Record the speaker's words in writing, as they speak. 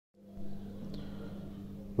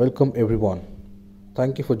Welcome everyone.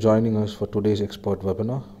 Thank you for joining us for today's expert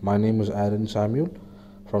webinar. My name is Aaron Samuel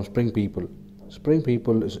from Spring People. Spring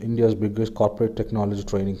People is India's biggest corporate technology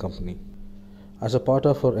training company. As a part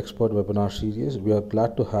of our expert webinar series, we are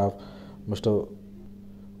glad to have Mr.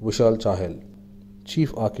 Vishal Chahal,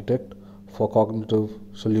 Chief Architect for Cognitive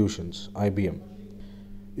Solutions, IBM.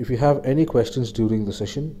 If you have any questions during the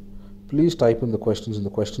session, please type in the questions in the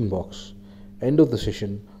question box. End of the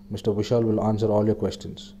session, Mr. Vishal will answer all your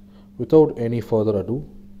questions. Without any further ado,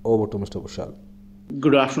 over to Mr. Vishal.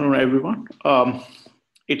 Good afternoon, everyone.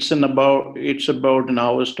 It's about an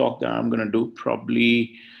hour's talk that I'm going to do,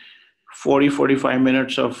 probably 45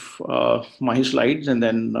 minutes of my slides, and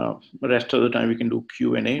then the rest of the time we can do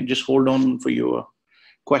Q&A. Just hold on for your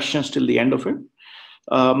questions till the end of it.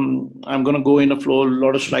 I'm going to go in a flow, a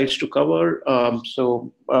lot of slides to cover.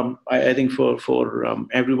 I think for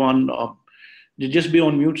everyone, just be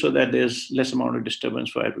on mute so that there's less amount of disturbance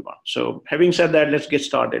for everyone. So having said that, let's get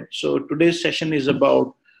started. So today's session is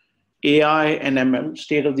about AI and ML,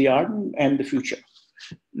 state of the art and the future.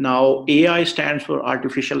 Now, AI stands for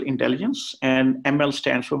artificial intelligence and ML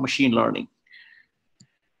stands for machine learning.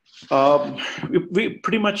 We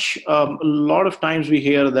pretty much, a lot of times we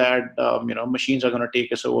hear that, machines are going to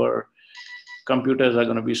take us over, computers are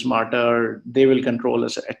going to be smarter, they will control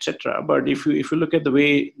us, etc. But if you look at the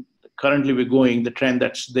way currently we're going, the trend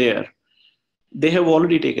that's there, they have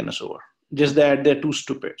already taken us over. Just that they're too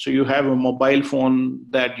stupid. So you have a mobile phone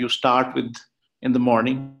that you start with in the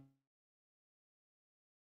morning.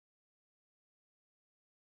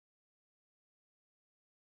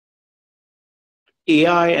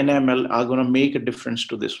 AI and ML are going to make a difference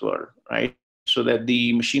to this world, right? So that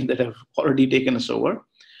the machines that have already taken us over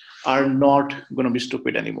are not going to be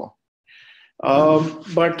stupid anymore.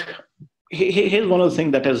 But here's one of the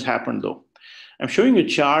things that has happened, though. I'm showing you a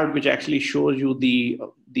chart which actually shows you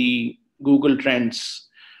the Google trends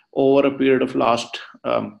over a period of last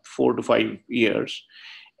 4 to 5 years.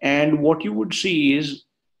 And what you would see is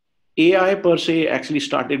AI per se actually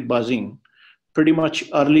started buzzing pretty much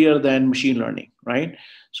earlier than machine learning, right?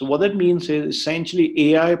 So what that means is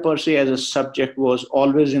essentially AI per se as a subject was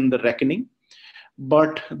always in the reckoning,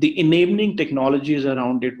 but the enabling technologies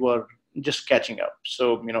around it were just catching up.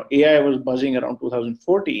 So, AI was buzzing around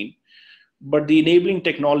 2014, but the enabling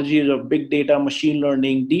technologies of big data, machine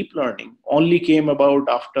learning, deep learning only came about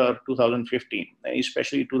after 2015,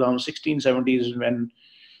 especially 2016, 17 when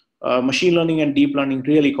machine learning and deep learning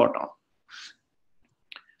really caught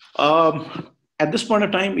on. At this point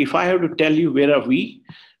of time, if I have to tell you where are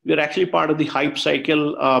we're actually part of the hype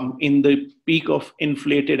cycle in the peak of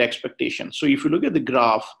inflated expectations. So if you look at the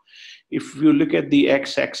graph, if you look at the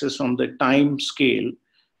x-axis on the time scale,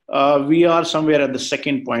 we are somewhere at the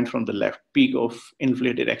second point from the left, peak of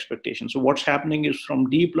inflated expectations. So what's happening is from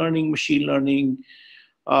deep learning, machine learning,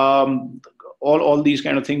 all these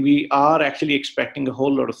kind of things, we are actually expecting a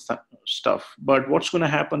whole lot of stuff. But what's going to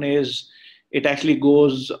happen is it actually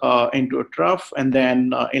goes into a trough, and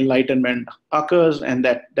then enlightenment occurs, and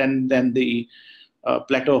then the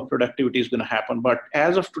plateau of productivity is going to happen. But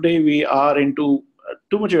as of today, we are into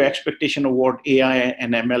too much of expectation of what AI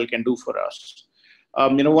and ML can do for us.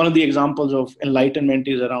 One of the examples of enlightenment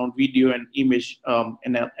is around video and image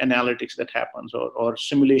analytics that happens, or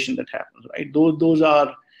simulation that happens, right? Those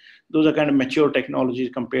are kind of mature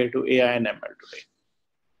technologies compared to AI and ML today.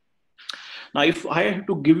 Now, if I have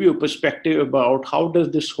to give you a perspective about how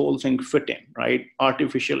does this whole thing fit in, right?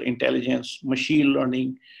 Artificial intelligence, machine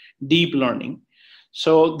learning, deep learning.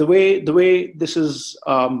 So the way this is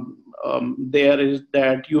there is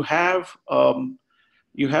that you have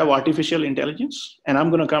artificial intelligence, and I'm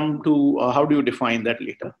going to come to how do you define that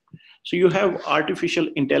later. So you have artificial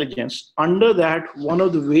intelligence. Under that, one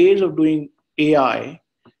of the ways of doing AI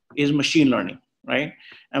is machine learning, right?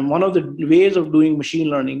 And one of the ways of doing machine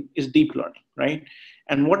learning is deep learning, right?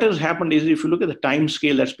 And what has happened is, if you look at the time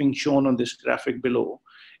scale that's being shown on this graphic below,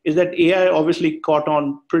 is that AI obviously caught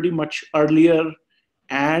on pretty much earlier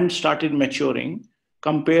and started maturing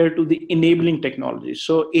compared to the enabling technologies.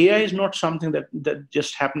 So AI is not something that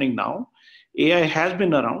just happening now. AI has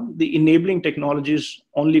been around. The enabling technologies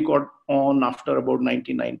only got on after about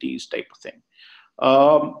 1990s type of thing.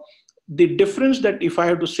 The difference that if I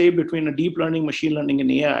have to say between a deep learning, machine learning,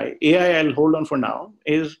 and AI I'll hold on for now,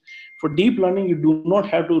 is for deep learning, you do not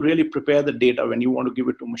have to really prepare the data when you want to give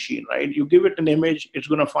it to machine, right? You give it an image, it's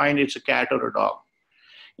going to find it's a cat or a dog.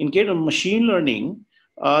 In case of machine learning,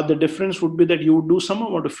 the difference would be that you would do some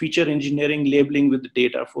amount of feature engineering, labeling with the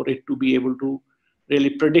data for it to be able to really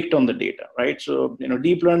predict on the data, right? So,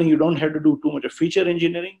 deep learning, you don't have to do too much of feature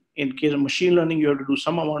engineering. In case of machine learning, you have to do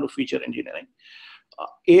some amount of feature engineering.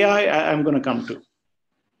 AI, I'm going to come to.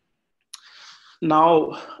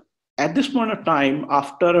 Now, at this point of time,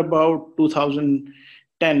 after about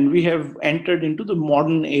 2010, we have entered into the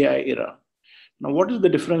modern AI era. Now, what is the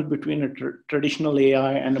difference between a traditional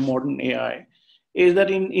AI and a modern AI? Is that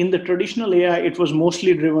in the traditional AI, it was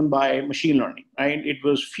mostly driven by machine learning, right? It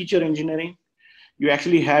was feature engineering. You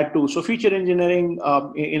actually had to, so feature engineering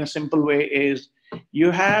in a simple way is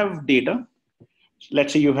you have data.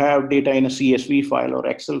 Let's say you have data in a CSV file or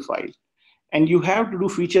Excel file, and you have to do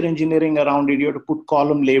feature engineering around it. You have to put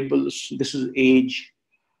column labels. This is age,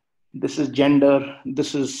 this is gender,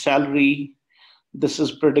 this is salary, this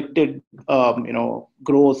is predicted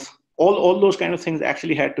growth. All those kind of things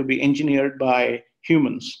actually had to be engineered by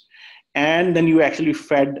humans, and then you actually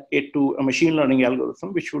fed it to a machine learning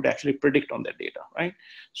algorithm which would actually predict on that data, right?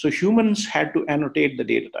 So humans had to annotate the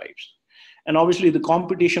data types, and obviously the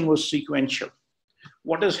competition was sequential.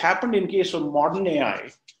 What has happened in case of modern AI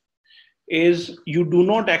is you do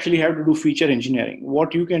not actually have to do feature engineering.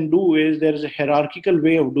 What you can do is there is a hierarchical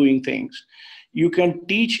way of doing things. You can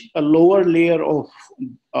teach a lower layer of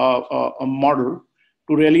a model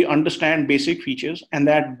to really understand basic features, and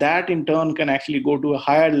that in turn can actually go to a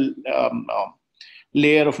higher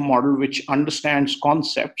layer of model which understands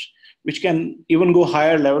concepts, which can even go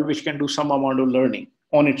higher level, which can do some amount of learning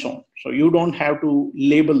on its own. So you don't have to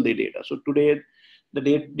label the data. So today the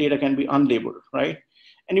data can be unlabeled, right?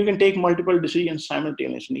 And you can take multiple decisions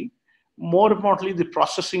simultaneously. More importantly, the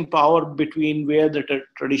processing power between where the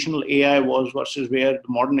traditional AI was versus where the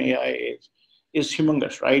modern AI is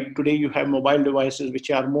humongous, right? Today you have mobile devices which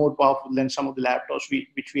are more powerful than some of the laptops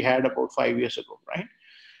which we had about 5 years ago, right?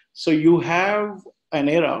 So you have an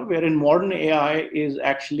era wherein modern AI is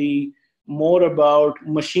actually more about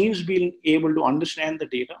machines being able to understand the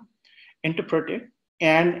data, interpret it,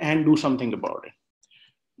 and do something about it.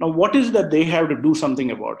 Now, what is that they have to do something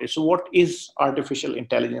about it? So what is artificial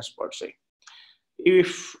intelligence per se?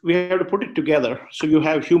 If we have to put it together, so you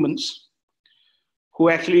have humans who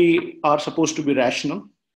actually are supposed to be rational,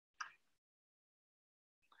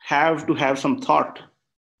 have to have some thought,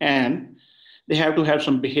 and they have to have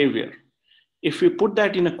some behavior. If we put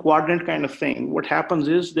that in a quadrant kind of thing, what happens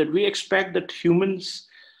is that we expect that humans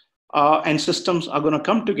and systems are going to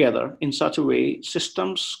come together in such a way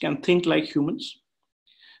systems can think like humans,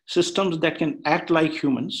 systems that can act like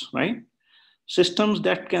humans, right? Systems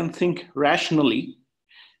that can think rationally,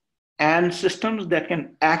 and systems that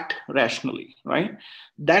can act rationally, right?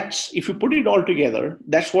 That's, if you put it all together,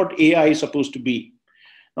 that's what AI is supposed to be.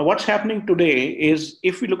 Now, what's happening today is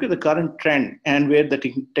if we look at the current trend and where the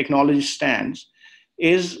technology stands,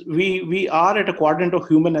 is we are at a quadrant of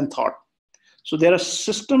human and thought. So there are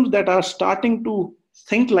systems that are starting to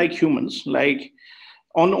think like humans, like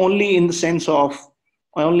only in the sense of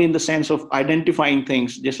identifying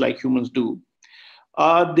things just like humans do.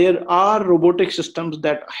 There are robotic systems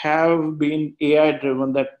that have been AI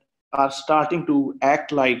driven that are starting to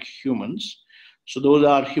act like humans. So those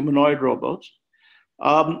are humanoid robots.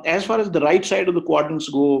 As far as the right side of the quadrants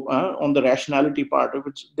go, on the rationality part of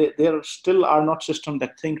it, there still are not systems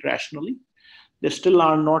that think rationally. There still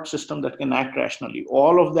are not systems that can act rationally.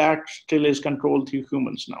 All of that still is controlled through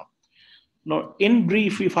humans now. Now, in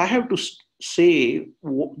brief, if I have to say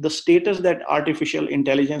the status that artificial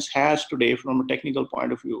intelligence has today from a technical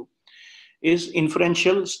point of view is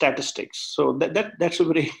inferential statistics. So that's a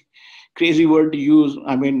very crazy word to use.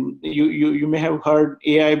 I mean, you may have heard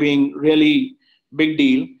AI being really big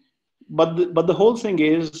deal, but the whole thing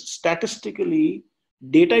is statistically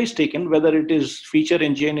data is taken, whether it is feature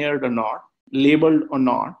engineered or not, labeled or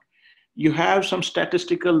not. You have some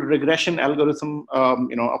statistical regression algorithm,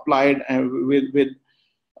 applied with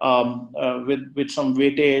some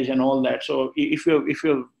weightage and all that. So if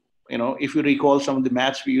you recall some of the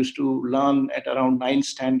maths we used to learn at around 9th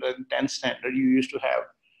standard, 10th standard, you used to have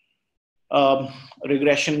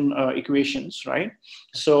regression equations, right?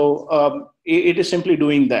 So it is simply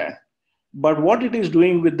doing that. But what it is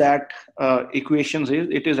doing with that equations is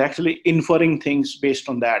it is actually inferring things based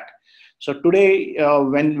on that. So today,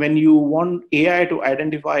 when you want AI to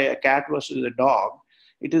identify a cat versus a dog,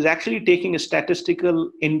 it is actually taking a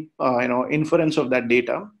statistical inference of that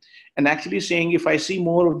data and actually saying, if I see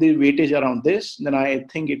more of the weightage around this, then I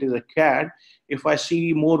think it is a cat. If I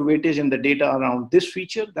see more weightage in the data around this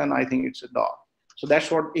feature, then I think it's a dog. So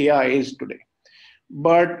that's what AI is today.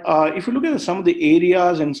 But if you look at some of the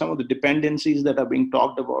areas and some of the dependencies that are being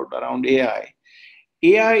talked about around AI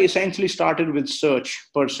essentially started with search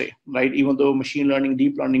per se, right? Even though machine learning,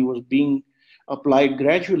 deep learning was being applied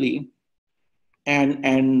gradually,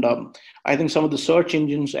 And I think some of the search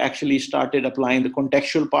engines actually started applying the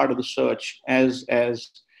contextual part of the search as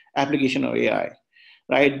application of AI,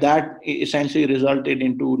 right? That essentially resulted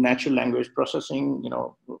into natural language processing,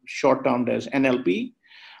 short termed as NLP.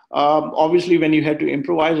 Obviously, when you had to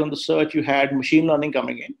improvise on the search, you had machine learning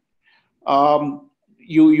coming in.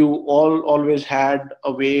 You always had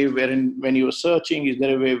a way wherein when you were searching, is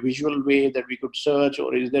there a visual way that we could search,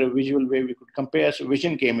 or is there a visual way we could compare? So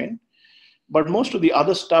vision came in. But most of the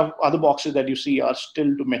other stuff, other boxes that you see are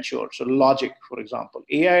still to mature. So logic, for example,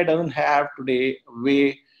 AI doesn't have today a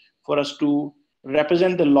way for us to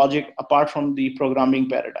represent the logic apart from the programming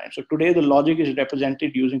paradigm. So today the logic is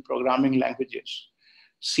represented using programming languages,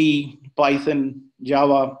 C, Python,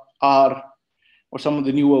 Java, R, or some of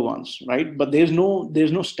the newer ones, right? But there's no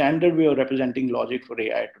standard way of representing logic for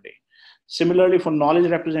AI today. Similarly, for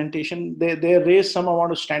knowledge representation, there is some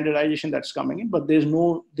amount of standardization that's coming in, but there's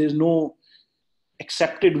no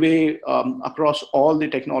accepted way across all the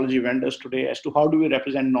technology vendors today as to how do we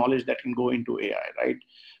represent knowledge that can go into AI, right?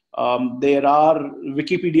 There are,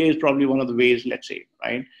 Wikipedia is probably one of the ways, let's say,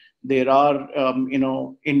 right? There are,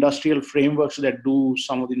 industrial frameworks that do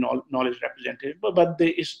some of the knowledge representation, but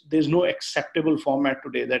there's no acceptable format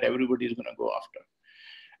today that everybody is going to go after.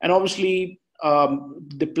 And obviously,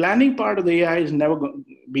 the planning part of the AI is never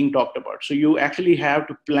being talked about. So you actually have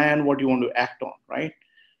to plan what you want to act on, right?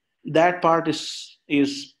 That part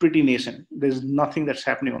is pretty nascent. There's nothing that's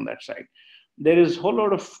happening on that side. There is a whole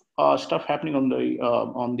lot of stuff happening on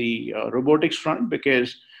the robotics front,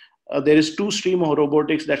 because there is two stream of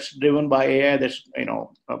robotics that's driven by AI. That's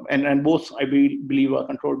and both I believe are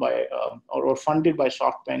controlled by or funded by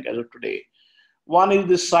SoftBank as of today. One is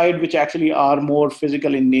this side which actually are more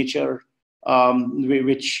physical in nature,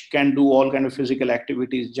 which can do all kind of physical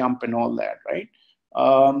activities, jump and all that, right?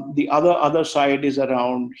 The other side is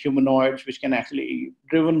around humanoids, which can actually,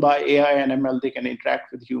 driven by AI and ML, they can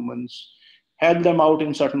interact with humans, help them out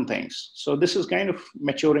in certain things. So this is kind of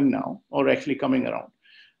maturing now, or actually coming around.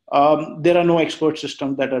 There are no expert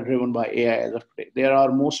systems that are driven by AI as of today. There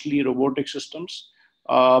are mostly robotic systems,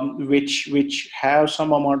 which have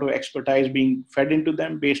some amount of expertise being fed into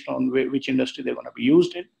them based on which industry they want to be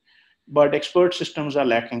used in. But expert systems are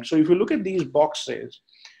lacking. So if you look at these boxes,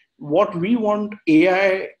 what we want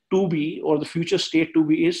AI to be, or the future state to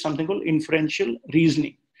be, is something called inferential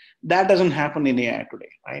reasoning. That doesn't happen in AI today,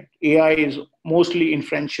 right? AI is mostly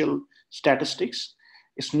inferential statistics.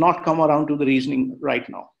 It's not come around to the reasoning right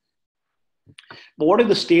now. But what is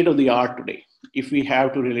the state of the art today, if we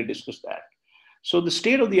have to really discuss that? So the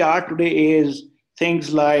state of the art today is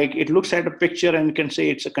things like, it looks at a picture and can say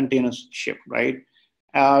it's a container ship, right?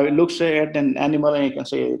 It looks at an animal and it can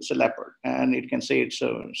say it's a leopard, and it can say it's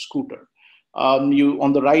a scooter. You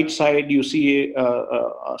on the right side, you see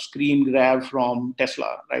a screen grab from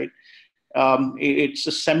Tesla, right? It's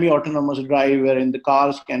a semi-autonomous drive wherein the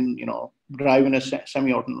cars can, drive in a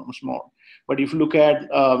semi-autonomous mode. But if you look at,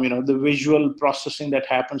 the visual processing that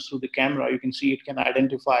happens through the camera, you can see it can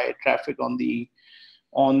identify traffic on the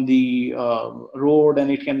road,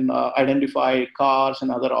 and it can identify cars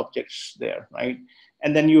and other objects there, right?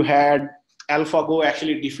 And then you had AlphaGo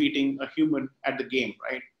actually defeating a human at the game,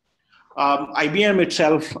 right? IBM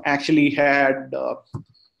itself actually had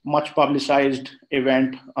much publicized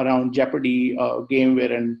event around Jeopardy game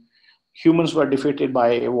wherein humans were defeated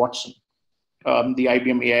by Watson, the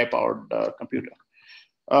IBM AI-powered computer.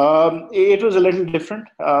 It was a little different.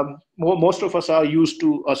 Most of us are used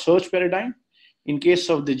to a search paradigm. In case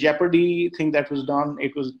of the Jeopardy thing that was done,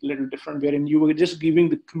 it was a little different, wherein you were just giving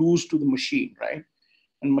the clues to the machine, right?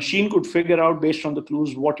 And machine could figure out based on the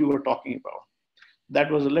clues what you were talking about.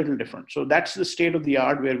 That was a little different. So that's the state of the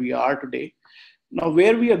art where we are today. Now,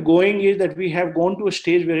 where we are going is that we have gone to a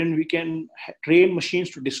stage wherein we can train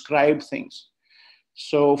machines to describe things.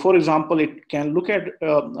 So, for example, it can look at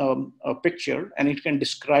a picture and it can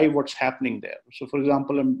describe what's happening there. So, for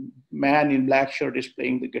example, a man in black shirt is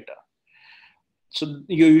playing the guitar. So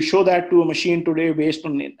you show that to a machine today based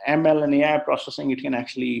on ML and AI processing, it can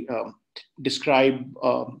actually describe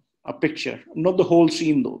a picture, not the whole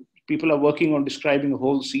scene though. People are working on describing a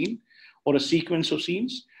whole scene or a sequence of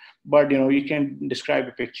scenes, but you can describe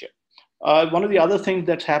a picture. One of the other things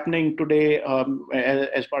that's happening today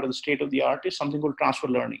as part of the state of the art is something called transfer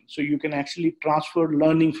learning. So you can actually transfer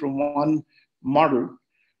learning from one model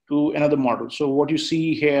to another model. So what you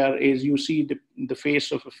see here is you see the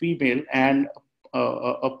face of a female and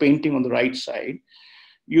a painting on the right side.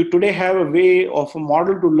 You today have a way of a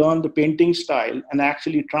model to learn the painting style and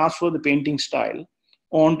actually transfer the painting style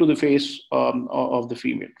onto the face of the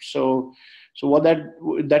female. So So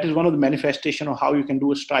that is one of the manifestation of how you can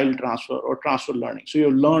do a style transfer or transfer learning. So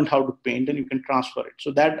you've learned how to paint and you can transfer it.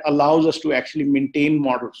 So that allows us to actually maintain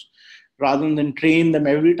models rather than train them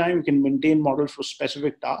every time. You can maintain models for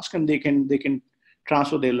specific tasks, and they can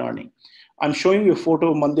transfer their learning. I'm showing you a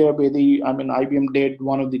photo of Mandira Bedi. I mean, IBM did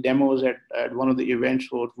one of the demos at one of the events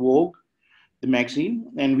for Vogue, the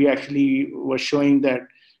magazine, and we actually were showing that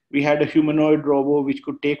we had a humanoid robot which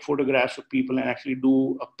could take photographs of people and actually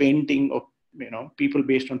do a painting of people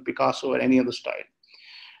based on Picasso or any other style.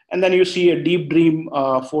 And then you see a deep dream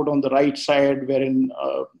photo on the right side, wherein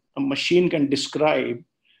a machine can describe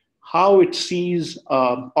how it sees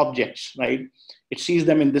objects, right? It sees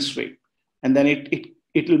them in this way, and then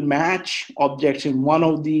it will match objects in one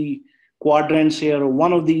of the quadrants here or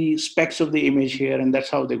one of the specs of the image here, and that's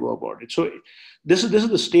how they go about it. So this is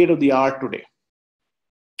the state of the art today.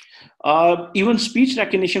 Even speech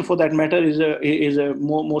recognition, for that matter, is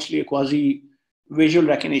mostly a quasi visual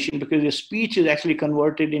recognition, because the speech is actually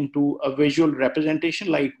converted into a visual representation,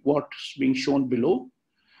 like what's being shown below,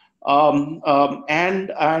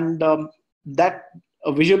 that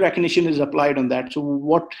visual recognition is applied on that. So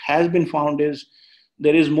what has been found is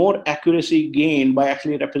there is more accuracy gained by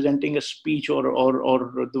actually representing a speech or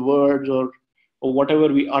the words or whatever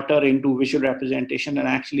we utter into visual representation and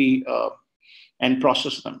actually and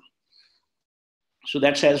process them. So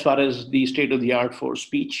that's as far as the state of the art for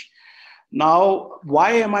speech. Now,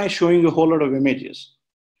 why am I showing a whole lot of images?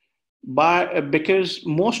 Because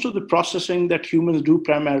most of the processing that humans do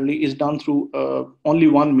primarily is done through only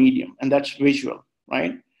one medium, and that's visual,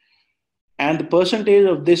 right? And the percentage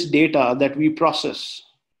of this data that we process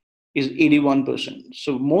is 81%.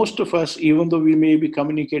 So most of us, even though we may be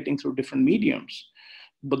communicating through different mediums,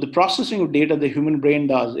 but the processing of data the human brain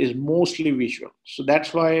does is mostly visual. So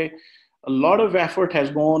that's why a lot of effort has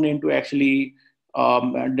gone into actually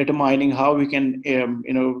determining how we can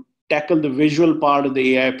tackle the visual part of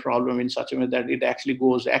the AI problem in such a way that it actually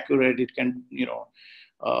goes accurate. It can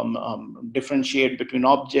differentiate between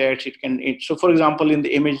objects. So for example, in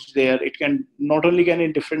the image there, it can not only can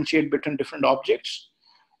it differentiate between different objects,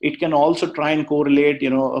 it can also try and correlate,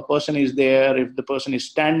 a person is there, if the person is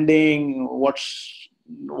standing, what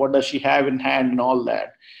does she have in hand and all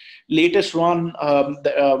that. Latest one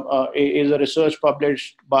is a research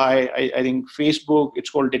published by, I think, Facebook. It's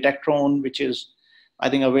called Detectron, which is, I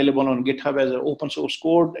think, available on GitHub as an open source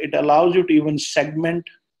code. It allows you to even segment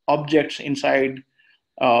objects inside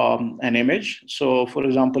an image. So, for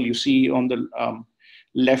example, you see on the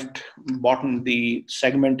left bottom the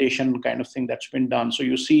segmentation kind of thing that's been done. So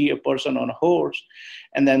you see a person on a horse,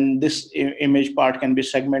 and then this image part can be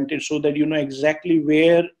segmented so that you know exactly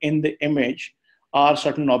where in the image are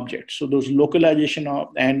certain objects. So those localization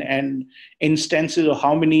and instances of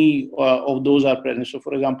how many of those are present. So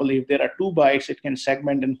for example, if there are 2 bikes, it can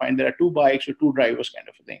segment and find there are 2 bikes or 2 drivers kind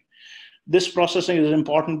of a thing. This processing is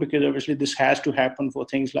important because obviously this has to happen for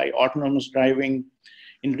things like autonomous driving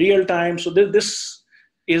in real time. So this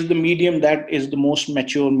is the medium that is the most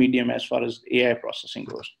mature medium as far as AI processing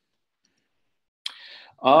goes.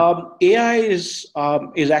 AI is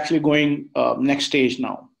actually going next stage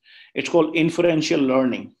now. It's called inferential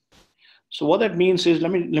learning. So what that means is, let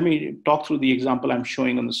me talk through the example I'm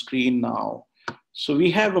showing on the screen now. So we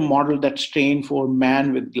have a model that's trained for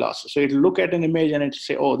man with glasses. So it'll look at an image and it'll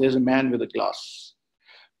say, oh, there's a man with a glass.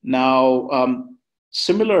 Now,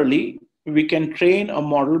 similarly, we can train a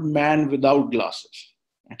model man without glasses,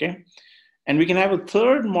 okay? And we can have a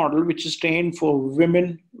third model which is trained for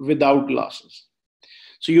women without glasses.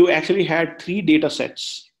 So you actually had 3 data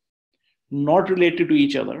sets, not related to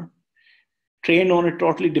each other, trained on a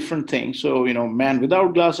totally different thing. So, man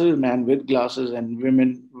without glasses, man with glasses, and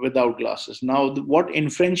women without glasses. Now, what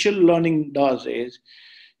inferential learning does is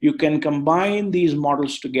you can combine these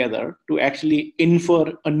models together to actually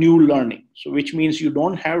infer a new learning. So, which means you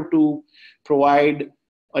don't have to provide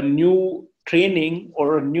a new training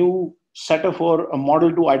or a new setup for a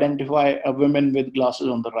model to identify a woman with glasses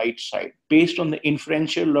on the right side. Based on the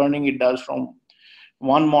inferential learning it does from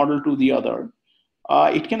one model to the other,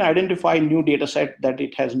 it can identify new data set that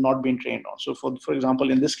it has not been trained on. So for example,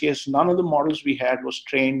 in this case, none of the models we had was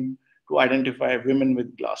trained to identify women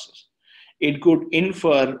with glasses. It could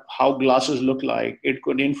infer how glasses look like. It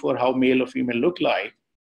could infer how male or female look like,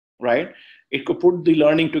 right? It could put the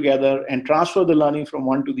learning together and transfer the learning from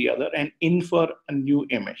one to the other and infer a new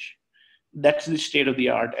image. That's the state of the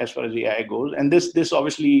art as far as AI goes. And this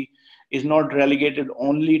obviously is not relegated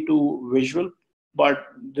only to visual, but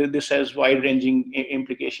this has wide-ranging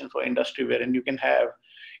implications for industry, wherein you can have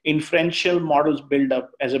inferential models build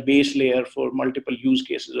up as a base layer for multiple use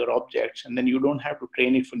cases or objects, and then you don't have to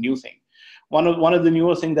train it for new things. One of the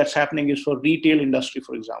newer things that's happening is for retail industry,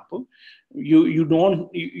 for example. You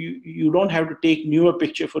don't have to take newer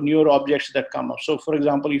picture for newer objects that come up. So for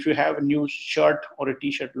example, if you have a new shirt or a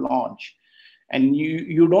t-shirt launch, and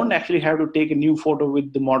you don't actually have to take a new photo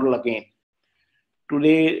with the model again.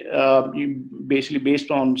 Today, you basically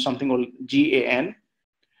based on something called GAN,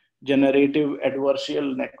 generative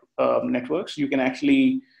adversarial networks, you can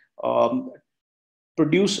actually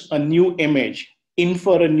produce a new image,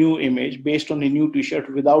 infer a new image based on a new t-shirt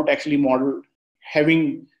without actually model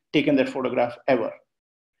having taken that photograph ever.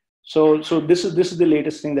 So this is the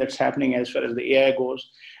latest thing that's happening as far as the AI goes.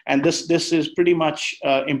 And this is pretty much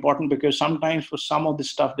important, because sometimes for some of the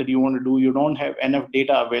stuff that you want to do, you don't have enough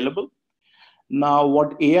data available. Now,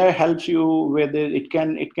 what AI helps you with, it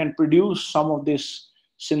can produce some of this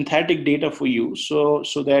synthetic data for you, so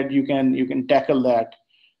that you can tackle that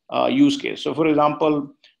use case. So, for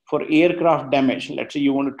example, for aircraft damage, let's say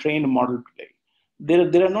you want to train a model today.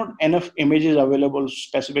 There are not enough images available,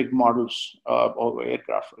 specific models of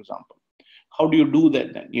aircraft, for example. How do you do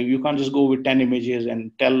that then? You can't just go with 10 images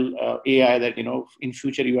and tell AI that, in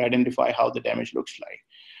future you identify how the damage looks like.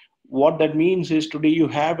 What that means is today you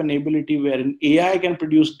have an ability where an AI can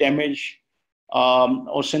produce damage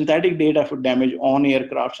or synthetic data for damage on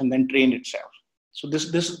aircrafts and then train itself. So this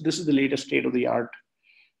is the latest state of the art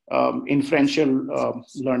inferential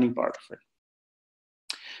learning part of it.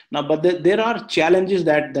 Now, but there are challenges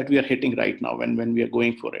that we are hitting right now when we are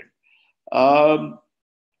going for it.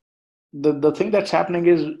 The thing that's happening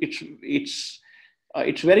is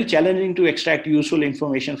it's very challenging to extract useful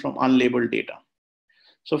information from unlabeled data.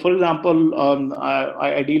 So, for example,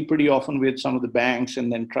 I deal pretty often with some of the banks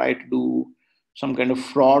and then try to do some kind of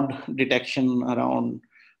fraud detection around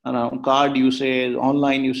card usage,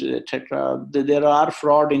 online usage, etc. There are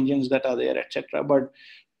fraud engines that are there, etc. But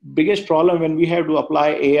biggest problem when we have to apply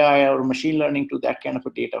AI or machine learning to that kind of a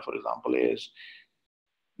data, for example, is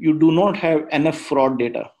you do not have enough fraud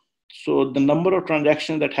data. So the number of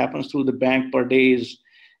transactions that happens through the bank per day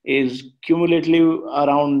is cumulatively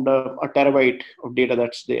around a terabyte of data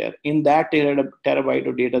that's there. In that terabyte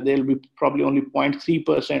of data, there will be probably only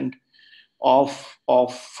 0.3%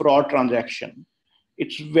 of fraud transaction.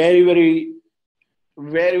 It's very, very,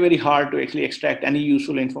 very, very hard to actually extract any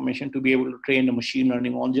useful information to be able to train a machine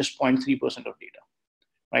learning on just 0.3% of data,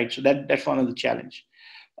 right? So that's one of the challenge.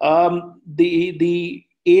 The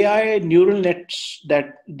AI neural nets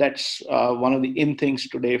that's one of the in things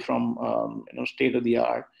today from state of the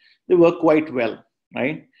art. They work quite well,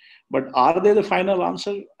 right? But are they the final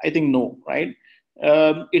answer? I think no, right?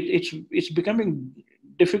 It's becoming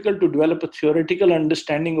difficult to develop a theoretical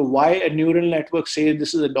understanding of why a neural network says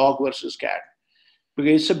this is a dog versus cat,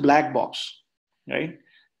 because it's a black box, right?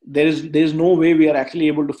 There's no way we are actually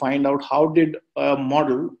able to find out how did a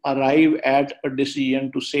model arrive at a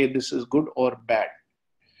decision to say this is good or bad.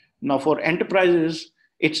 Now, for enterprises,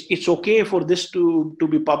 it's okay for this to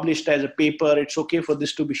be published as a paper. It's okay for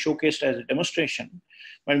this to be showcased as a demonstration.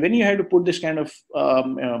 But when you have to put this kind of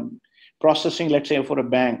processing, let's say for a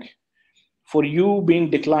bank, for you being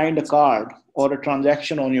declined a card or a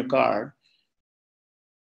transaction on your card,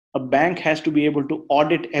 a bank has to be able to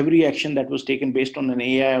audit every action that was taken based on an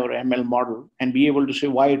AI or ML model and be able to say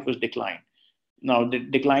why it was declined. Now, the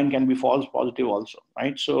decline can be false positive also,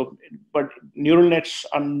 right? So, but neural nets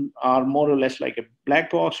are more or less like a black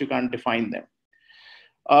box. You can't define them.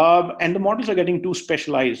 And the models are getting too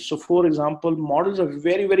specialized. So, for example, models are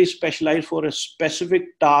very, very specialized for a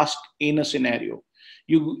specific task in a scenario.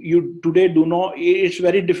 You today do not, it's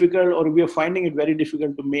very difficult, or we are finding it very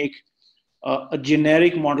difficult to make a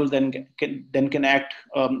generic model then can act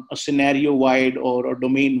a scenario-wide or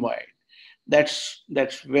domain-wide. That's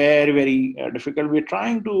very, very difficult. We're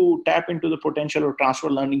trying to tap into the potential of transfer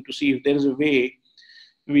learning to see if there is a way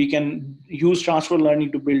we can use transfer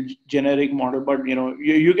learning to build generic model. But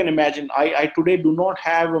you can imagine, I today do not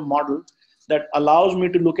have a model that allows me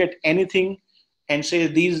to look at anything and say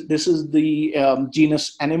this is the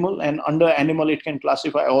genus animal, and under animal it can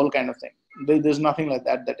classify all kind of things. There's nothing like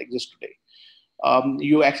that exists today.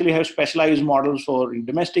 You actually have specialized models for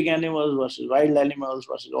domestic animals versus wild animals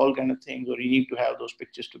versus all kind of things, or you need to have those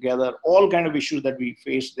pictures together, all kind of issues that we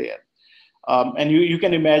face there. And you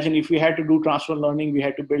can imagine if we had to do transfer learning, we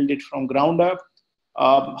had to build it from ground up.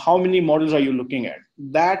 How many models are you looking at?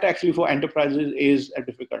 That actually for enterprises is a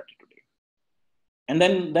difficulty today. And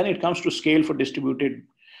then it comes to scale for distributed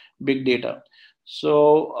big data.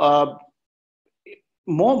 So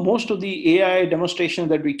most of the AI demonstrations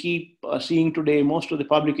that we keep seeing today, most of the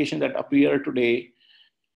publications that appear today,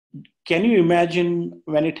 can you imagine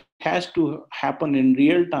when it has to happen in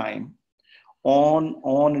real time?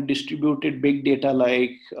 on distributed big data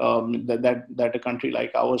like that a country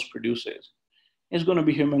like ours produces is going to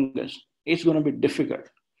be humongous. It's going to be difficult.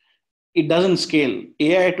 It doesn't scale.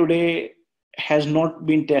 AI today has not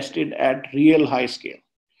been tested at real high scale.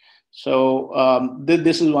 So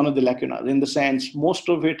this is one of the lacunas in the sense most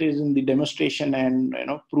of it is in the demonstration and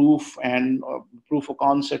proof and proof of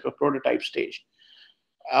concept or prototype stage.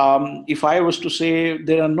 If I was to say,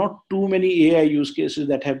 there are not too many AI use cases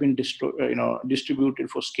that have been distributed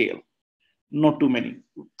for scale. Not too many.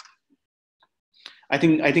 I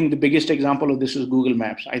think the biggest example of this is Google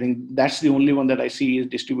Maps. I think that's the only one that I see is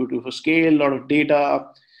distributed for scale, a lot of data,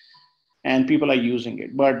 and people are using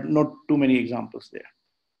it, but not too many examples there.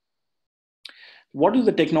 What is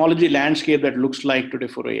the technology landscape that looks like today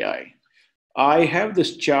for AI? I have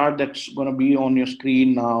this chart that's going to be on your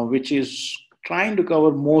screen now, which is trying to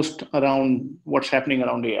cover most around what's happening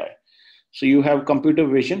around AI. So you have computer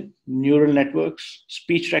vision, neural networks,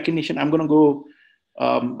 speech recognition. I'm going to go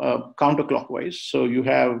counterclockwise. So you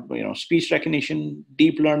have speech recognition,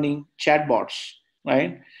 deep learning, chatbots,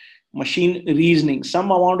 right? Machine reasoning,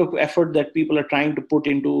 some amount of effort that people are trying to put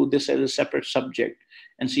into this as a separate subject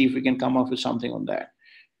and see if we can come up with something on that.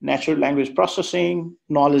 Natural language processing,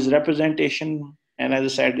 knowledge representation, and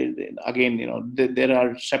as I said, again, there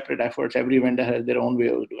are separate efforts. Every vendor has their own way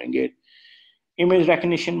of doing it. Image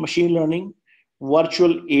recognition, machine learning,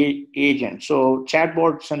 virtual agent. So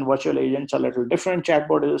chatbots and virtual agents are a little different.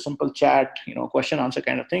 Chatbot is a simple chat, question answer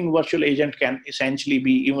kind of thing. Virtual agent can essentially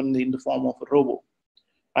be even in the form of a robot,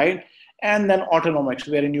 right? And then autonomics,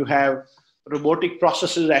 wherein you have robotic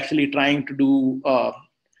processes actually trying to do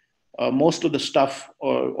most of the stuff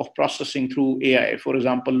of processing through AI. For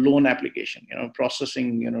example, loan application,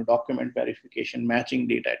 processing, document verification, matching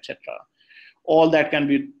data, etc. All that can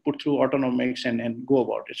be put through autonomics and go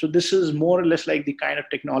about it. So this is more or less like the kind of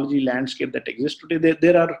technology landscape that exists today.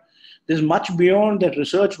 There's much beyond that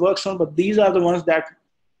research works on, but these are the ones that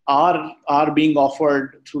are being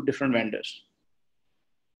offered through different vendors.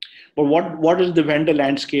 But what is the vendor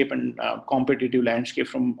landscape and competitive landscape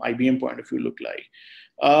from IBM point of view look like?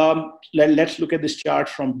 Let's look at this chart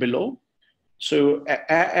from below. So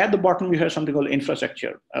at the bottom, you have something called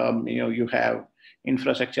infrastructure. You have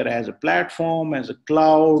infrastructure as a platform, as a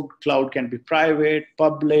cloud. Cloud can be private,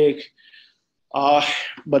 public.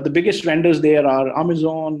 But the biggest vendors there are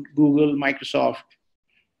Amazon, Google, Microsoft,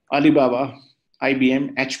 Alibaba,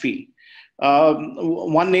 IBM, HP.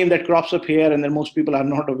 One name that crops up here and that most people are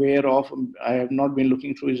not aware of, I have not been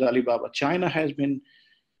looking through, is Alibaba. China has been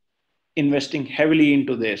investing heavily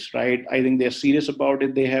into this, right? I think they're serious about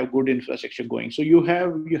it. They have good infrastructure going. So you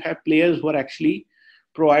have players who are actually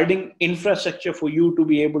providing infrastructure for you to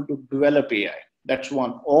be able to develop AI. That's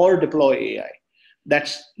one, or deploy AI.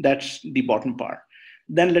 That's the bottom part.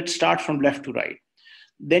 Then let's start from left to right.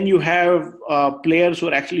 Then you have players who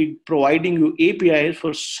are actually providing you APIs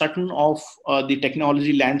for certain of the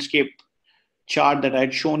technology landscape chart that I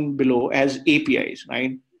had shown below as APIs,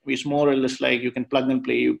 right? It's more or less like you can plug and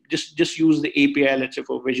play. You just use the API, let's say,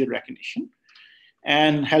 for visual recognition,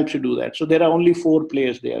 and helps you do that. So there are only 4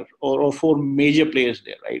 players there, or 4 major players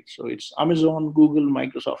there, right? So it's Amazon, Google,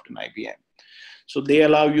 Microsoft, and IBM. So they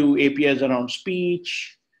allow you APIs around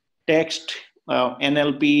speech, text,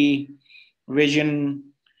 NLP, vision.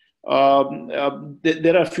 There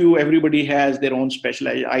are a few. Everybody has their own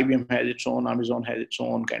specialized. IBM has its own, Amazon has its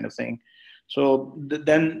own kind of thing. So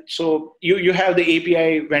so you have the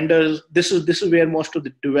API vendors. This is where most of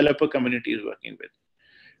the developer community is working with.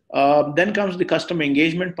 Then comes the customer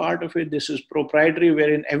engagement part of it. This is proprietary,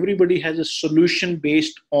 wherein everybody has a solution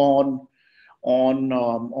based on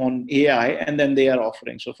AI, and then they are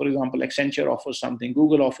offering. So, for example, Accenture offers something,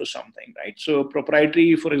 Google offers something, right? So,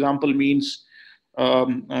 proprietary, for example, means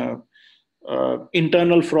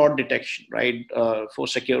internal fraud detection, right, for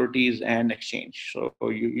securities and exchange. So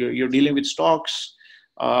you're dealing with stocks.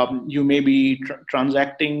 You may be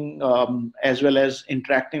transacting as well as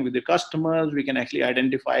interacting with the customers. We can actually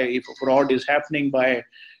identify if a fraud is happening by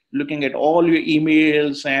looking at all your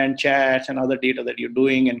emails and chats and other data that you're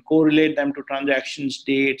doing and correlate them to transactions,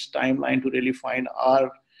 dates, timeline to really find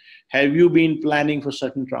have you been planning for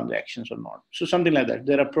certain transactions or not? So something like that.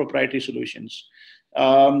 There are proprietary solutions.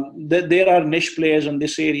 There are niche players in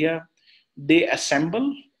this area. They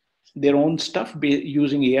assemble their own stuff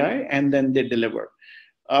using AI and then they deliver.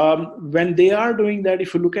 When they are doing that,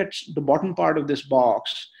 if you look at the bottom part of this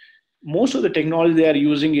box, most of the technology they are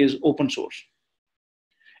using is open source.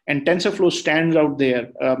 And TensorFlow stands out there.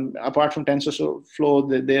 Apart from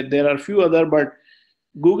TensorFlow, there are a few other, but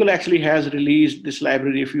Google actually has released this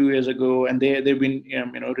library a few years ago, and they've been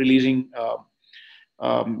releasing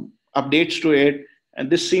updates to it. And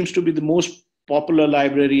this seems to be the most popular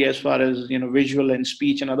library as far as visual and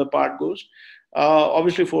speech and other part goes.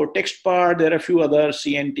 Obviously, for text part, there are a few other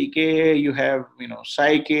CNTK. You have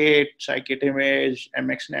Scikit, Scikit Image,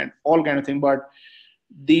 MXNet, all kind of thing. But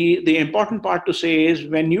the important part to say is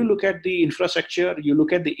when you look at the infrastructure, you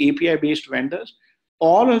look at the API based vendors,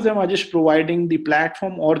 all of them are just providing the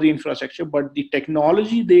platform or the infrastructure, but the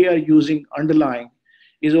technology they are using underlying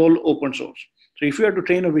is all open source. So if you have to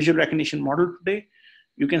train a visual recognition model today,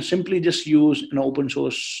 you can simply just use an open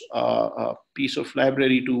source piece of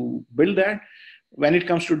library to build that. When it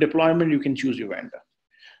comes to deployment, you can choose your vendor.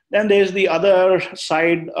 Then there's the other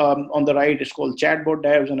side on the right. It's called chatbot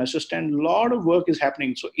devs and assistant. A lot of work is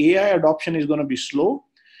happening. So AI adoption is going to be slow.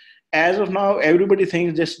 As of now, everybody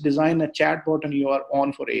thinks just design a chatbot and you are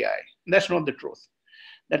on for AI. That's not the truth.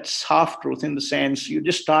 That's half truth in the sense you're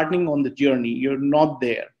just starting on the journey. You're not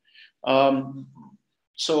there.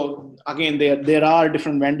 So again, there are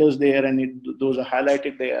different vendors there, and those are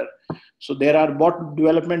highlighted there. So there are bot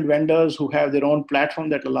development vendors who have their own platform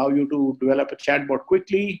that allow you to develop a chatbot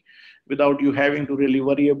quickly without you having to really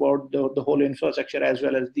worry about the whole infrastructure as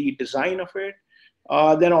well as the design of it.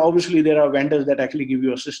 Then obviously there are vendors that actually give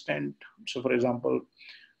you assistant. So for example,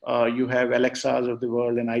 you have Alexas of the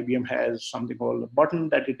world, and IBM has something called a button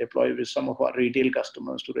that it deploys with some of our retail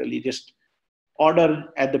customers to really just order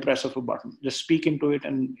at the press of a button. Just speak into it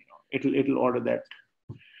and it'll order that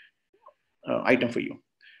item for you.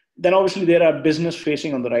 Then obviously there are business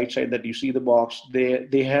facing on the right side that you see the box.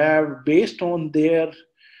 They have, based on their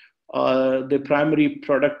primary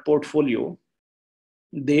product portfolio,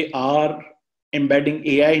 they are embedding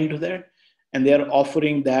AI into that, and they are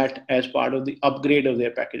offering that as part of the upgrade of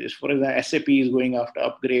their packages. For example, SAP is going after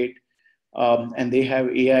upgrade, and they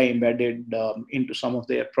have AI embedded into some of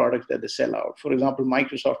their products that they sell out. For example,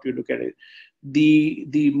 Microsoft, you look at it,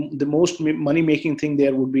 the most money-making thing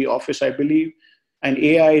there would be Office, I believe, and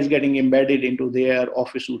AI is getting embedded into their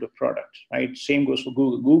Office suite of products, right? Same goes for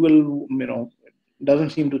Google. Google,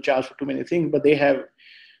 doesn't seem to charge for too many things, but they have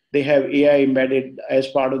AI embedded as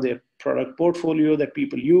part of their product portfolio that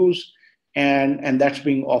people use, and that's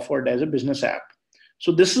being offered as a business app.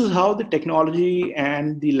 So this is how the technology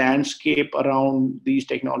and the landscape around these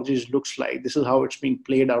technologies looks like. This is how it's being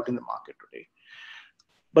played out in the market today.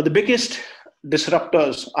 But the biggest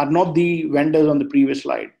disruptors are not the vendors on the previous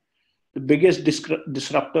slide. The biggest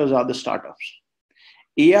disruptors are the startups.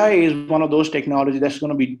 AI is one of those technologies that's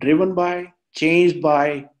going to be driven by, changed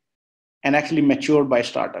by, and actually matured by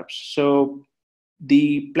startups. So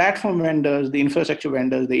the platform vendors, the infrastructure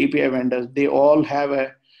vendors, the API vendors, they all have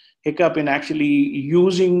a hiccup in actually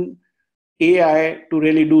using AI to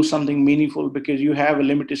really do something meaningful, because you have a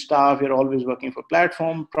limited staff, you're always working for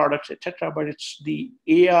platform products, etc. But it's the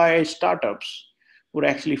AI startups who are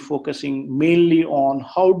actually focusing mainly on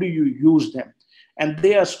how do you use them. And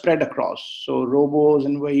they are spread across. So robos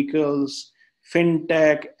and vehicles,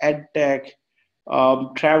 fintech, edtech,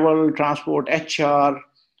 travel, transport, HR,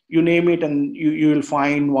 you name it, and you will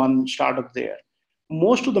find one startup there.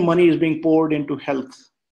 Most of the money is being poured into health.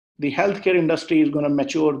 The healthcare industry is going to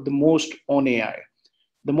mature the most on AI.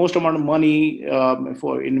 The most amount of money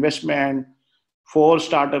for investment for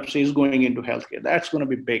startups is going into healthcare. That's going to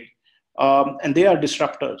be big. And they are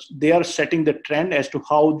disruptors. They are setting the trend as to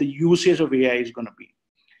how the usage of AI is going to be.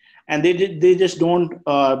 And they just don't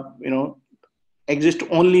exist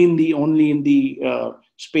only in the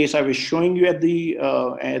space I was showing you at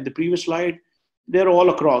the previous slide. They're all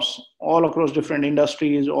across different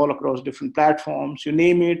industries, all across different platforms. You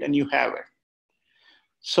name it and you have it.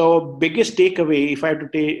 So biggest takeaway, if I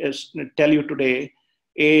have to tell you today,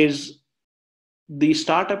 is the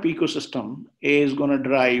startup ecosystem is going to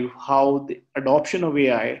drive how the adoption of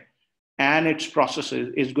AI and its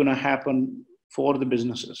processes is going to happen for the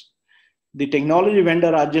businesses. The technology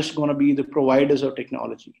vendor are just going to be the providers of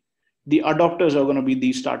technology. The adopters are going to be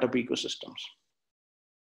these startup ecosystems.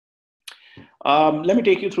 Let me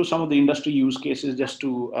take you through some of the industry use cases just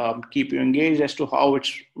to keep you engaged as to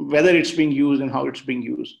whether it's being used and how it's being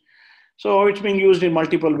used. So it's being used in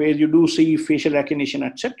multiple ways. You do see facial recognition,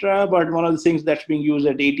 etc. But one of the things that's being used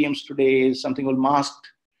at ATMs today is something called masked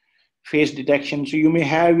face detection. So you may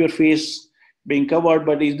have your face being covered,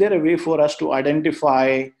 but is there a way for us to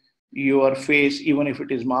identify your face, even if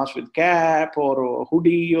it is masked with cap or a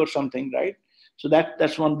hoodie or something, right? So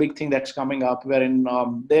that's one big thing that's coming up, wherein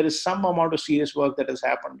there is some amount of serious work that has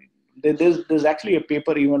happened. There's actually a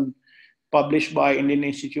paper even published by Indian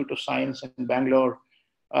Institute of Science in Bangalore,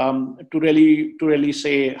 to really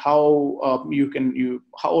say how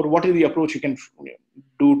or what is the approach you can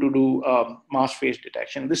do to do mass face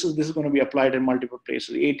detection. This is going to be applied in multiple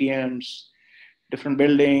places: ATMs, different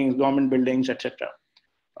buildings, government buildings, etc.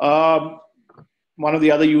 One of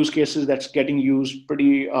the other use cases that's getting used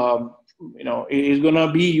pretty, is going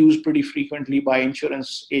to be used pretty frequently by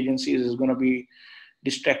insurance agencies is going to be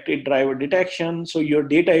distracted driver detection. So your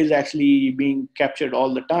data is actually being captured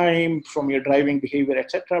all the time from your driving behavior,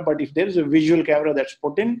 etc. But if there is a visual camera that's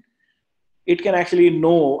put in, it can actually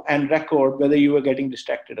know and record whether you are getting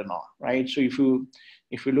distracted or not, right? So if you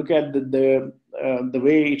look at the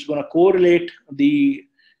way it's going to correlate the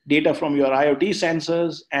data from your IoT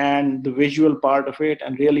sensors and the visual part of it,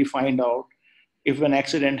 and really find out if an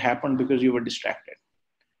accident happened because you were distracted.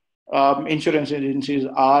 Insurance agencies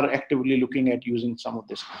are actively looking at using some of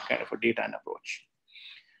this kind of a data and approach.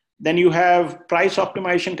 Then you have price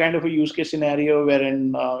optimization kind of a use case scenario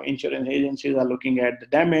wherein insurance agencies are looking at the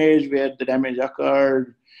damage, where the damage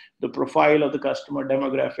occurred, the profile of the customer,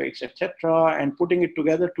 demographics, etc., and putting it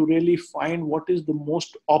together to really find what is the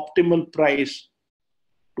most optimal price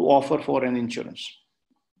to offer for an insurance,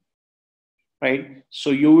 right?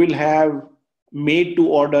 So you will have made to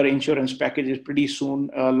order insurance packages pretty soon.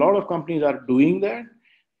 A lot of companies are doing that.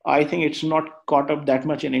 I think it's not caught up that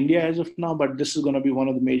much in India as of now, but this is going to be one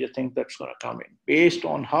of the major things that's going to come in based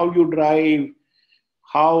on how you drive,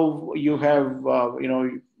 how you have,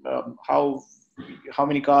 how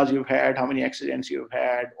many cars you've had, how many accidents you've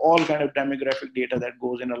had, all kind of demographic data that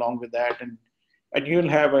goes in along with that. And you'll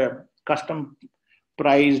have a custom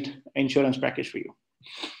priced insurance package for you.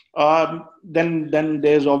 Then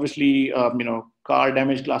there's obviously, car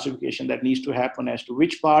damage classification that needs to happen as to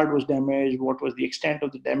which part was damaged, what was the extent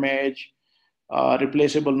of the damage,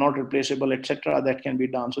 replaceable, not replaceable, etc. That can be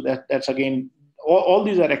done. So that's again, all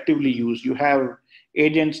these are actively used. You have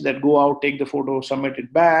agents that go out, take the photo, submit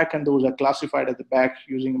it back, and those are classified at the back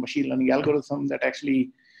using a machine learning algorithm that actually,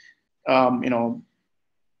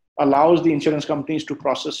 allows the insurance companies to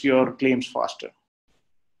process your claims faster.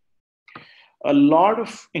 A lot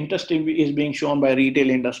of interest is being shown by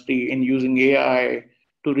retail industry in using AI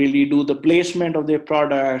to really do the placement of their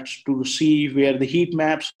products, to see where the heat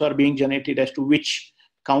maps are being generated as to which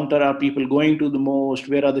counter are people going to the most,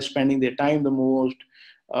 where are they spending their time the most,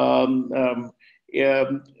 where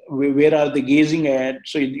are they gazing at.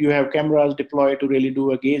 So you have cameras deployed to really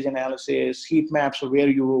do a gaze analysis, heat maps of where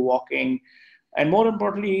you were walking. And more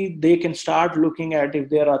importantly, they can start looking at if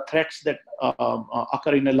there are threats that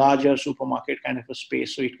occur in a larger supermarket kind of a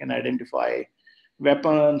space. So it can identify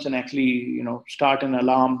weapons and actually, start an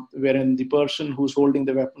alarm wherein the person who's holding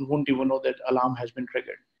the weapon won't even know that alarm has been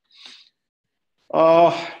triggered.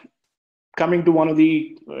 Coming to one of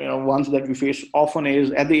the ones that we face often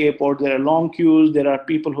is at the airport, there are long queues. There are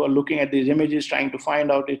people who are looking at these images, trying to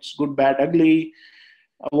find out it's good, bad, ugly.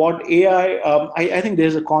 What AI, I think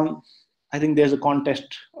there's a contest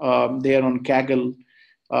there on Kaggle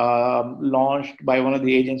launched by one of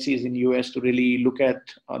the agencies in US to really look at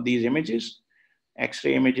these images,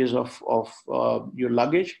 X-ray images of your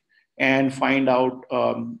luggage, and find out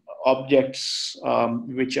objects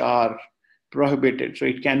which are prohibited. So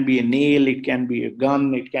it can be a nail, it can be a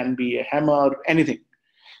gun, it can be a hammer, anything.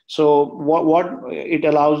 So what it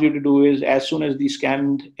allows you to do is, as soon as the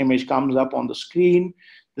scanned image comes up on the screen,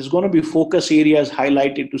 there's going to be focus areas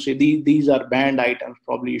highlighted to say these are banned items.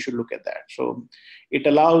 Probably you should look at that. So it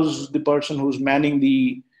allows the person who's manning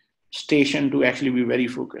the station to actually be very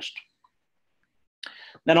focused.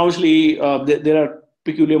 Then obviously there are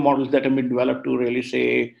peculiar models that have been developed to really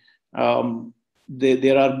say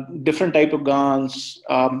there are different type of guns,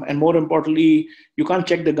 and more importantly, you can't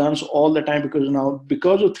check the guns all the time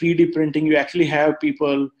because of 3D printing, you actually have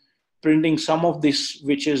people printing some of this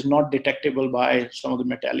which is not detectable by some of the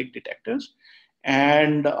metallic detectors.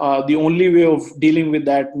 And the only way of dealing with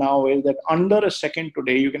that now is that under a second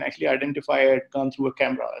today, you can actually identify a gun through a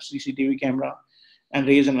camera, a CCTV camera, and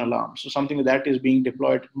raise an alarm. So something that is being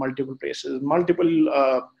deployed at multiple places.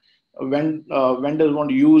 Multiple vendors want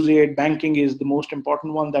to use it. Banking is the most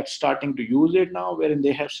important one that's starting to use it now, wherein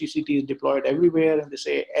they have CCTVs deployed everywhere. And they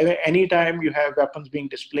say anytime you have weapons being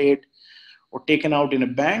displayed or taken out in a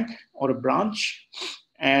bank or a branch,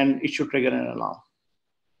 and it should trigger an alarm.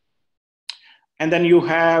 And then you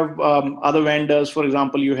have other vendors. For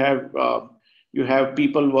example, you have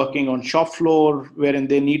people working on shop floor wherein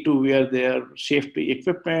they need to wear their safety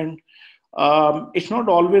equipment. It's not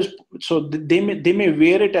always, so they may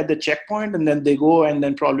wear it at the checkpoint and then they go and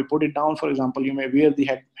then probably put it down. For example, you may wear the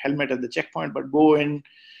helmet at the checkpoint, but go in,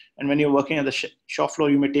 and when you're working at the shop floor,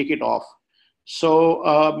 you may take it off. So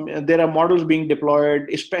there are models being deployed,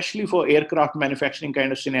 especially for aircraft manufacturing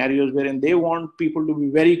kind of scenarios, wherein they want people to be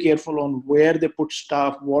very careful on where they put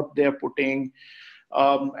stuff, what they're putting,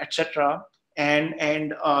 etc. And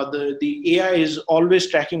the AI is always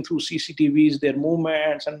tracking through CCTVs their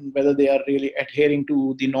movements and whether they are really adhering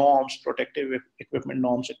to the norms, protective equipment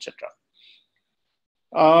norms, etc.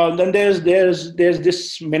 Then there's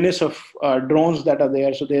this menace of drones that are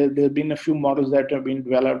there. So there've been a few models that have been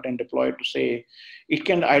developed and deployed to say it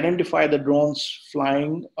can identify the drones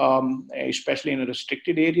flying, especially in a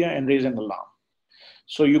restricted area, and raise an alarm.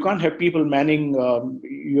 So you can't have people manning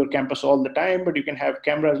your campus all the time, but you can have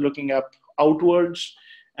cameras looking up outwards,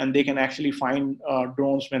 and they can actually find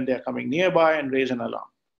drones when they're coming nearby and raise an alarm.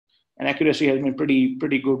 And accuracy has been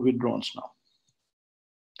pretty good with drones now.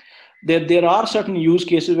 There are certain use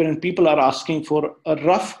cases wherein people are asking for a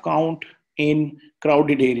rough count in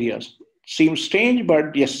crowded areas. Seems strange,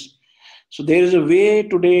 but yes. So there is a way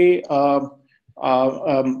today. Some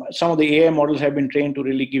of the AI models have been trained to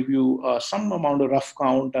really give you some amount of rough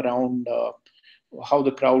count around how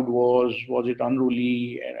the crowd was it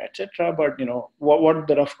unruly, etc. But what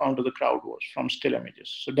the rough count of the crowd was from still images.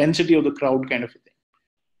 So density of the crowd kind of a thing.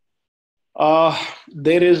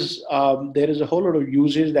 There is a whole lot of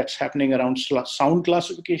usage that's happening around sound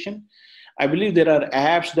classification. I believe there are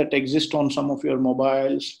apps that exist on some of your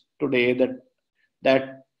mobiles today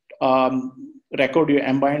that record your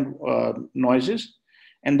ambient noises,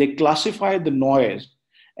 and they classify the noise,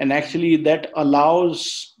 and actually that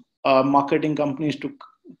allows marketing companies to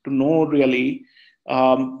know really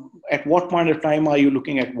at what point of time are you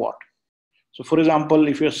looking at what. So, for example,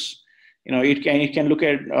 if it can look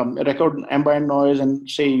at record ambient noise and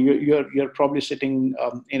say you're probably sitting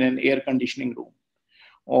in an air conditioning room,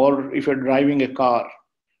 or if you're driving a car,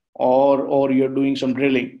 or you're doing some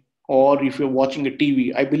drilling, or if you're watching a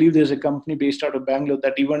TV. I believe there's a company based out of Bangalore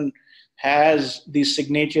that even has these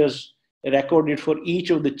signatures recorded for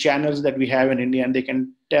each of the channels that we have in India, and they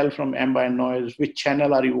can tell from ambient noise which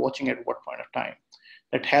channel are you watching at what point of time.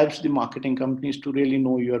 That helps the marketing companies to really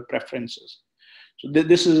know your preferences. So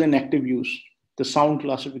this is an active use, the sound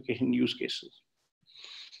classification use cases.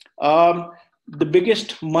 The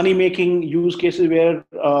biggest money-making use cases where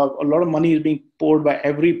a lot of money is being poured by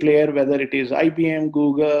every player, whether it is IBM,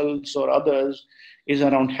 Google's, or others, is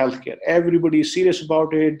around healthcare. Everybody is serious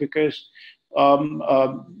about it because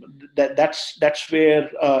that's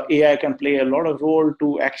where AI can play a lot of role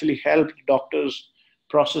to actually help doctors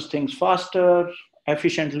process things faster,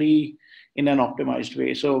 efficiently, in an optimized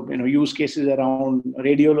way. So, use cases around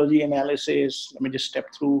radiology analysis. Let me just step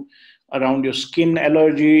through around your skin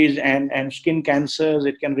allergies and skin cancers.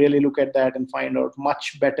 It can really look at that and find out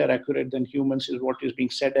much better accurate than humans is what is being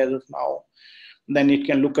said as of now. Then it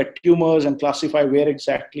can look at tumors and classify where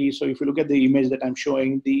exactly. So if you look at the image that I'm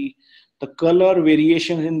showing, the color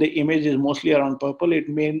variations in the image is mostly around purple. It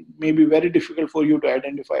may be very difficult for you to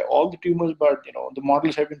identify all the tumors, but the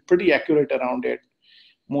models have been pretty accurate around it,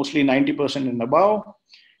 mostly 90% and above,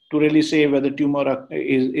 to really say whether tumor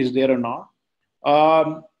is there or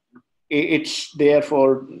not. It's there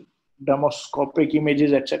for dermoscopic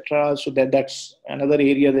images, etc. So that's another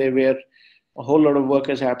area there where a whole lot of work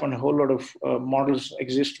has happened. A whole lot of models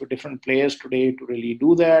exist for different players today to really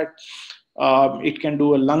do that. It can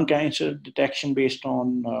do a lung cancer detection based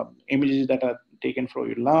on images that are taken from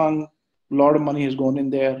your lung. A lot of money has gone in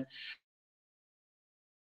there.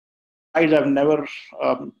 Slides I've never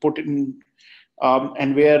put in,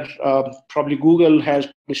 and where probably Google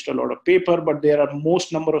has published a lot of paper, but there are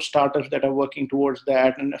most number of startups that are working towards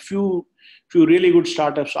that, and a few really good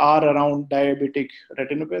startups are around diabetic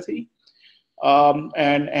retinopathy.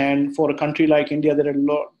 And for a country like India,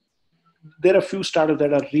 there are a few startups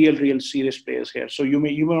that are real serious players here. So you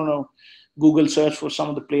may want to Google search for some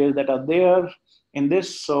of the players that are there in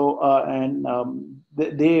this. So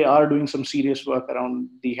they are doing some serious work around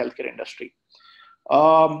the healthcare industry.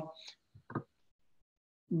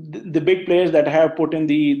 The big players that have put in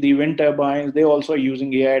the wind turbines, they also are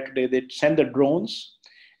using AI today. They send the drones,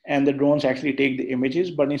 and the drones actually take the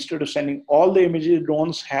images. But instead of sending all the images,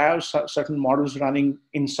 drones have certain models running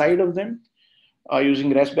inside of them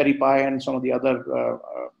using Raspberry Pi and some of the other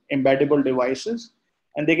embeddable devices.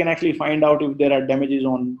 And they can actually find out if there are damages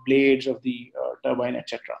on blades of the turbine,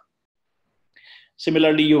 etc.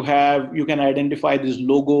 Similarly, you can identify these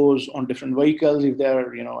logos on different vehicles if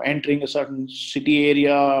they're entering a certain city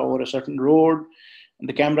area or a certain road, and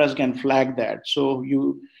the cameras can flag that. So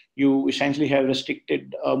you essentially have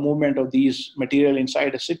restricted movement of these material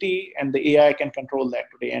inside a city, and the AI can control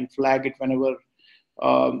that today and flag it whenever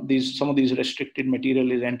some of these restricted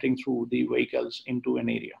material is entering through the vehicles into an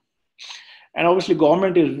area. And obviously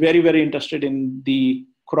government is very, very interested in the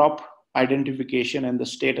crop identification and the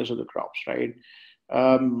status of the crops, right?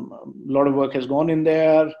 A lot of work has gone in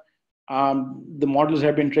there. The models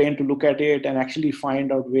have been trained to look at it and actually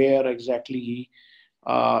find out where exactly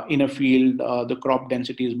in a field the crop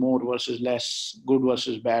density is more versus less, good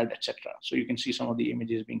versus bad, etc. So you can see some of the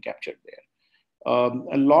images being captured there.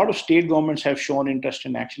 A lot of state governments have shown interest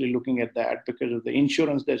in actually looking at that because of the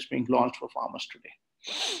insurance that's being launched for farmers today.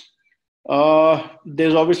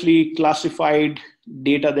 There's obviously classified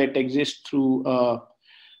data that exists through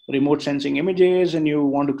remote sensing images, and you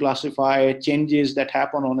want to classify changes that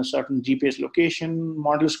happen on a certain GPS location.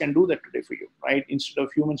 Models can do that today for you, right? Instead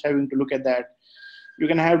of humans having to look at that, you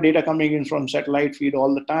can have data coming in from satellite feed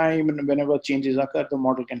all the time, and whenever changes occur, the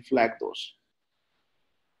model can flag those.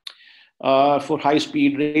 For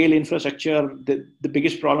high-speed rail infrastructure, the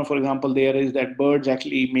biggest problem, for example, there is that birds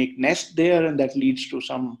actually make nests there, and that leads to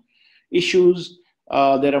some issues.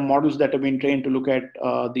 There are models that have been trained to look at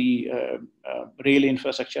the rail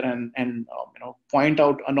infrastructure and point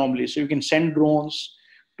out anomalies. So you can send drones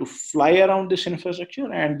to fly around this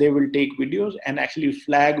infrastructure, and they will take videos and actually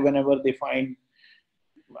flag whenever they find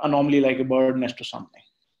anomaly like a bird nest or something.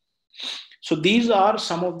 So these are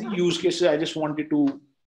some of the use cases I just wanted to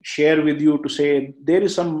share with you to say there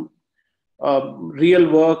is some real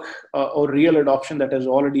work or real adoption that has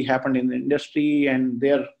already happened in the industry, and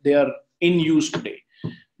they are in use today.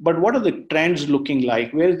 But what are the trends looking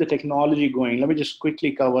like? Where is the technology going? Let me just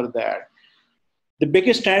quickly cover that. The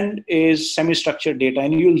biggest trend is semi-structured data,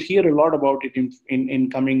 and you'll hear a lot about it in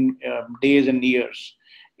coming days and years,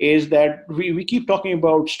 is that we keep talking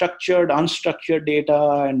about structured, unstructured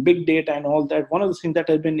data and big data and all that. One of the things that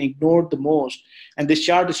has been ignored the most, and this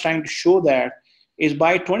chart is trying to show that, is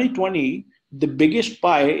by 2020, the biggest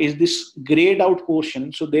pie is this grayed out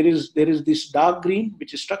portion. So there is this dark green,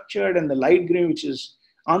 which is structured, and the light green, which is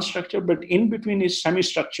unstructured, but in between is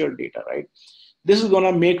semi-structured data, right? This is going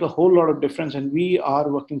to make a whole lot of difference, and we are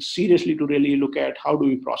working seriously to really look at how do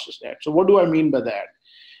we process that. So what do I mean by that?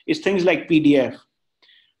 It's things like PDF.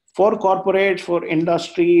 For corporates, for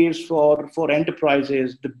industries, for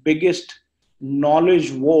enterprises, the biggest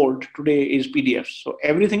knowledge vault today is PDFs. So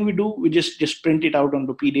everything we do, we just print it out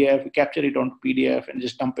onto PDF, we capture it onto PDF and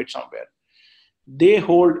just dump it somewhere. They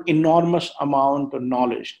hold enormous amount of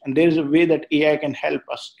knowledge, and there is a way that AI can help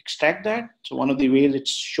us extract that. So one of the ways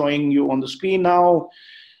it's showing you on the screen now,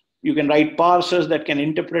 you can write parsers that can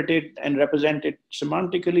interpret it and represent it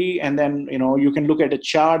semantically, and then you can look at a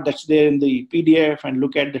chart that's there in the PDF and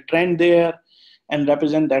look at the trend there and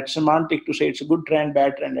represent that semantic to say it's a good trend,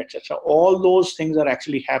 bad trend, etc. All those things are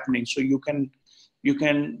actually happening. So you can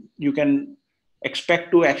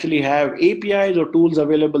expect to actually have APIs or tools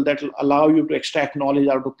available that will allow you to extract knowledge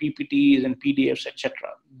out of PPTs and PDFs, etc.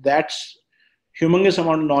 That's humongous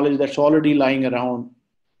amount of knowledge that's already lying around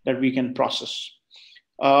that we can process.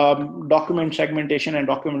 Document segmentation and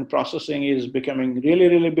document processing is becoming really,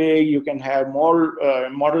 really big. You can have more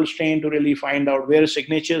models trained to really find out where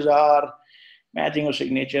signatures are, matching of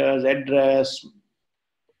signatures, address.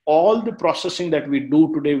 All the processing that we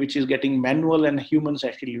do today, which is getting manual and humans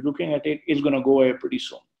actually looking at it, is going to go away pretty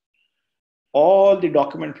soon. All the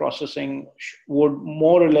document processing would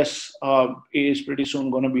more or less is pretty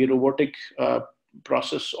soon going to be robotic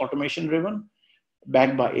process automation driven,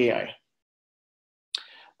 backed by AI.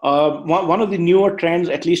 One of the newer trends,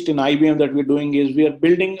 at least in IBM, that we're doing is we are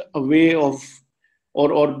building a way of,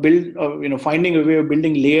 finding a way of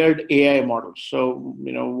building layered AI models. So,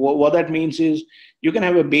 what that means is you can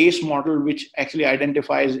have a base model which actually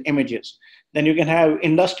identifies images. Then you can have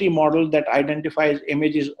industry model that identifies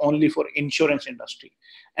images only for insurance industry.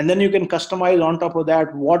 And then you can customize on top of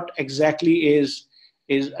that what exactly is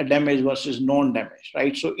a damage versus non-damage,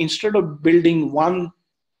 right? So instead of building one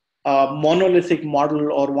monolithic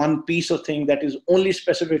model or one piece of thing that is only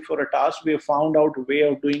specific for a task, we have found out a way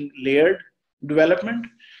of doing layered development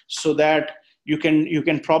so that you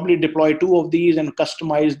can probably deploy two of these and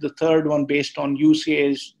customize the third one based on use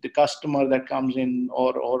case, the customer that comes in,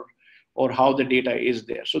 or how the data is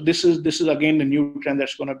there. So this is again the new trend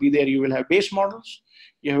that's going to be there. You will have base models,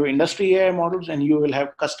 you have industry AI models, and you will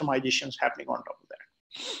have customizations happening on top of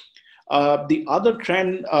that. The other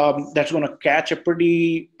trend that's going to catch up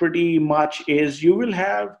pretty much is you will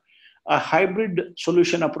have a hybrid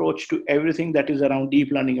solution approach to everything that is around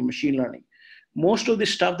deep learning and machine learning. Most of the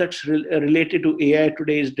stuff that's related to AI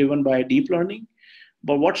today is driven by deep learning.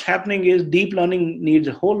 But what's happening is deep learning needs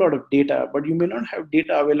a whole lot of data, but you may not have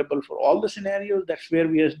data available for all the scenarios. That's where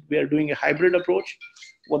we are doing a hybrid approach.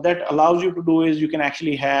 What that allows you to do is you can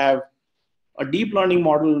actually have a deep learning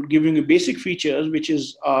model giving you basic features, which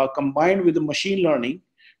is combined with the machine learning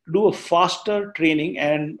to do a faster training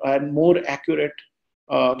and more accurate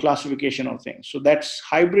classification of things. So that's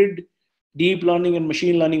hybrid deep learning and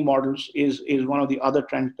machine learning models is one of the other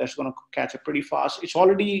trends that's going to catch up pretty fast. It's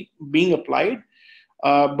already being applied,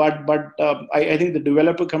 but I think the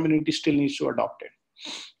developer community still needs to adopt it.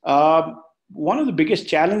 One of the biggest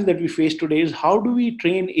challenges that we face today is how do we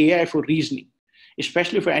train AI for reasoning,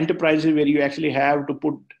 especially for enterprises where you actually have to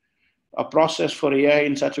put a process for AI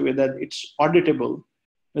in such a way that it's auditable.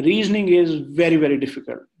 Reasoning is very, very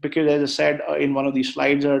difficult because, as I said in one of these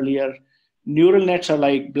slides earlier, neural nets are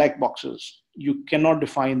like black boxes. You cannot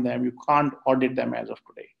define them. You can't audit them as of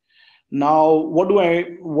today. Now, what,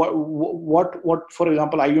 for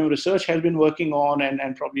example, IBM Research has been working on,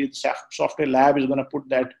 and probably the software lab is going to put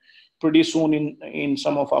that pretty soon in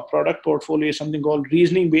some of our product portfolio, something called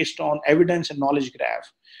reasoning based on evidence and knowledge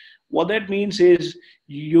graph. What that means is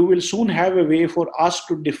you will soon have a way for us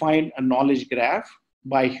to define a knowledge graph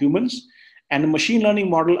by humans and a machine learning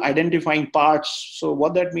model identifying parts. So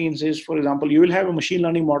what that means is, for example, you will have a machine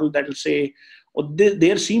learning model that will say, oh,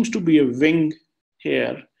 there seems to be a wing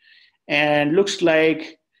here and looks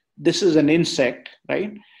like this is an insect,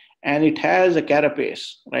 right? And it has a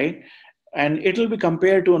carapace, right? And it will be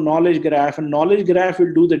compared to a knowledge graph, and knowledge graph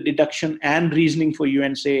will do the deduction and reasoning for you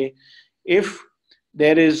and say, if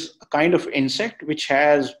there is a kind of insect which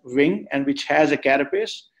has wing and which has a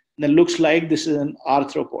carapace, then looks like this is an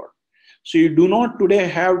arthropod. So you do not today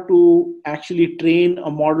have to actually train a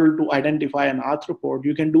model to identify an arthropod.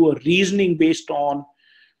 You can do a reasoning based on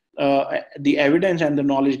the evidence and the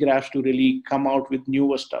knowledge graphs to really come out with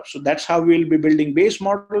newer stuff. So that's how we'll be building base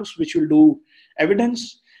models, which will do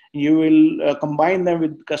evidence. You will combine them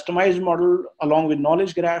with customized model along with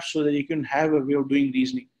knowledge graphs so that you can have a way of doing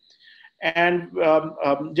reasoning. And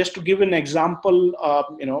just to give an example,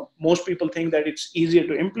 most people think that it's easier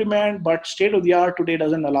to implement, but state of the art today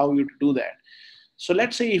doesn't allow you to do that. So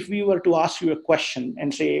let's say if we were to ask you a question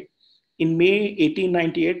and say, in May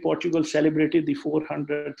 1898, Portugal celebrated the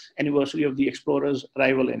 400th anniversary of the explorer's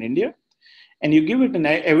arrival in India. And you give it an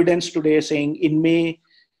evidence today saying in May,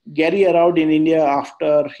 Gary arrived in India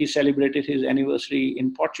after he celebrated his anniversary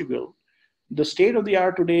in Portugal. The state of the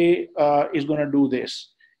art today is going to do this.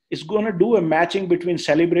 It's going to do a matching between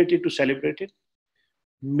celebrated to celebrated,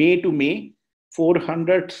 May to May,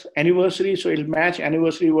 400th anniversary. So it'll match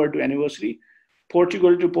anniversary word to anniversary,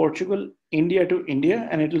 Portugal to Portugal, India to India,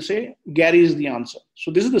 and it'll say Gary is the answer.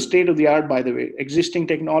 So this is the state of the art, by the way. Existing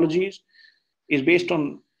technologies is based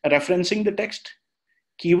on referencing the text,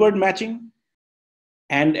 keyword matching,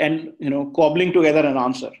 and cobbling together an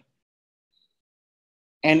answer.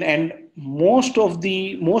 And most of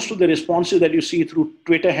the responses that you see through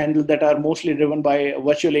Twitter handle that are mostly driven by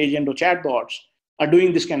virtual agent or chatbots are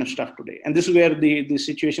doing this kind of stuff today. And this is where the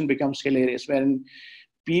situation becomes hilarious, when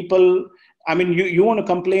people, you want to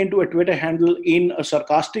complain to a Twitter handle in a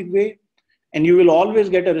sarcastic way, and you will always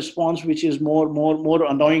get a response which is more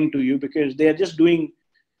annoying to you because they're just doing,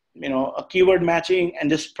 a keyword matching and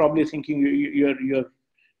just probably thinking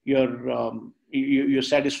you're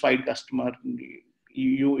satisfied customer.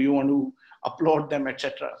 You want to upload them,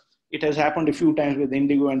 etc. It has happened a few times with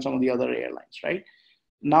Indigo and some of the other airlines, right?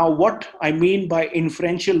 Now, what I mean by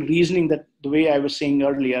inferential reasoning, that the way I was saying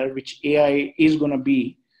earlier, which AI is going to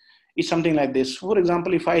be, is something like this. For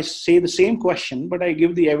example, if I say the same question, but I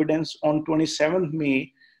give the evidence on 27th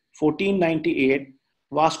May, 1498,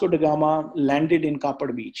 Vasco da Gama landed in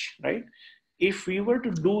Kapad Beach, right? If we were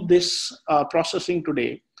to do this processing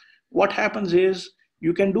today, what happens is,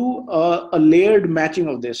 you can do a layered matching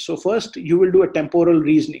of this. So first, you will do a temporal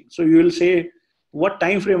reasoning. So you will say, what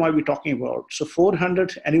time frame are we talking about? So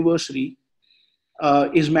 400th anniversary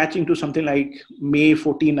is matching to something like May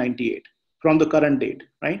 1498 from the current date,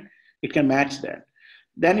 right? It can match that.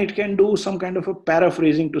 Then it can do some kind of a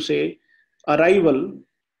paraphrasing to say, arrival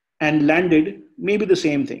and landed may be the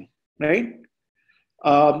same thing, right?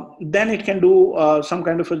 Then it can do some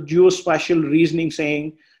kind of a geospatial reasoning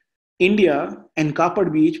saying, India and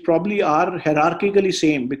Kapad Beach probably are hierarchically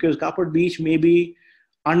same because Kapad Beach may be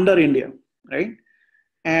under India, right?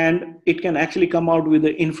 And it can actually come out with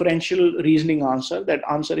the inferential reasoning answer. That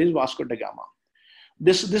answer is Vasco da Gama.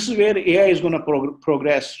 This is where AI is going to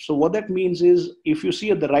progress. So what that means is, if you see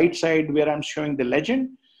at the right side where I'm showing the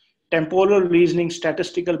legend, temporal reasoning,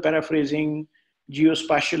 statistical paraphrasing,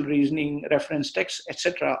 geospatial reasoning, reference text,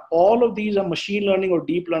 etc. All of these are machine learning or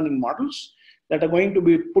deep learning models that are going to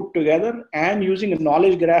be put together, and using a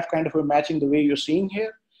knowledge graph kind of a matching the way you're seeing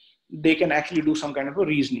here, they can actually do some kind of a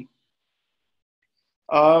reasoning.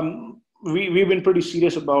 we've been pretty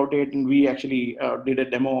serious about it, and we actually did a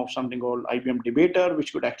demo of something called IBM Debater,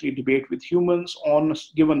 which could actually debate with humans on a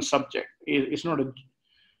given subject. It's not a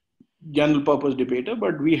general purpose debater,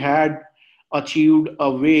 but we had achieved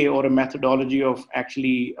a way or a methodology of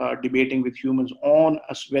actually debating with humans on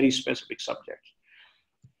a very specific subject.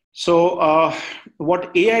 So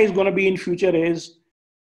what AI is going to be in future is,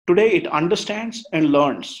 today it understands and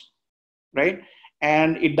learns, right?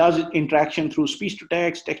 And it does interaction through speech to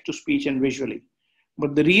text, text to speech, and visually.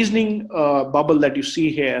 But the reasoning bubble that you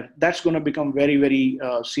see here, that's going to become very, very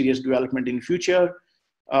serious development in future.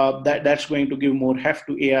 That's going to give more heft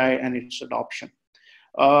to AI and its adoption.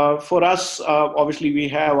 For us, obviously, we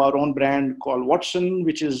have our own brand called Watson,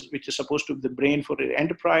 which is supposed to be the brain for the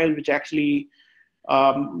enterprise, which actually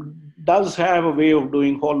does have a way of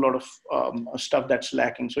doing a whole lot of stuff that's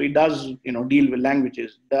lacking. So it does, deal with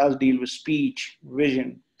languages, does deal with speech,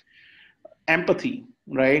 vision, empathy,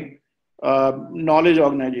 right? Knowledge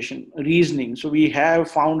organization, reasoning. So we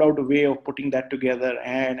have found out a way of putting that together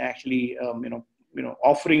and actually,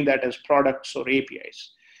 offering that as products or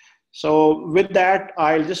APIs. So with that,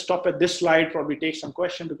 I'll just stop at this slide, probably take some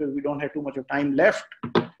questions because we don't have too much of time left.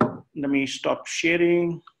 Let me stop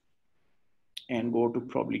sharing and go to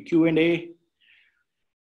probably Q&A.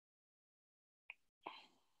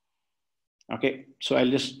 Okay, so I'll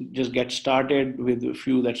just get started with a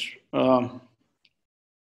few that's,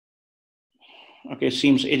 okay,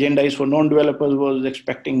 seems agenda is for non-developers, was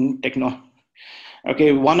expecting techno.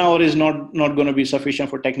 Okay, 1 hour is not going to be sufficient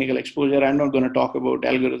for technical exposure. I'm not going to talk about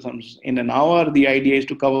algorithms in an hour. The idea is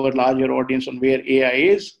to cover a larger audience on where AI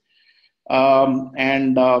is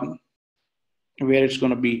and where it's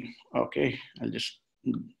going to be. Okay, I'll just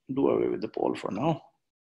do away with the poll for now.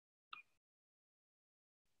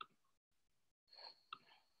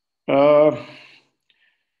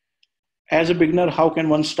 As a beginner, how can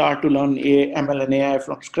one start to learn ML and AI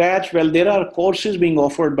from scratch? Well, there are courses being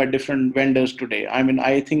offered by different vendors today. I mean,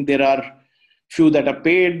 I think there are few that are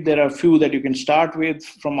paid. There are few that you can start with.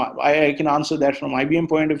 I can answer that from IBM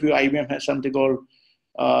point of view. IBM has something called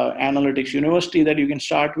Analytics University that you can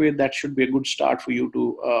start with. That should be a good start for you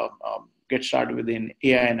to get started within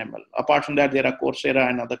AI and ML. Apart from that, there are Coursera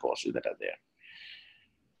and other courses that are there.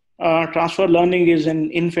 Transfer learning is in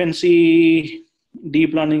infancy.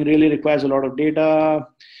 Deep learning really requires a lot of data.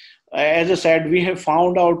 As I said, we have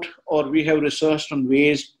found out, or we have researched on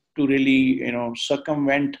ways to really,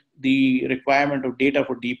 circumvent the requirement of data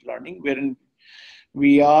for deep learning, wherein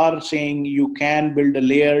we are saying you can build a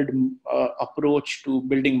layered approach to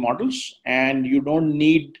building models, and you don't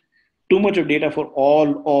need too much of data for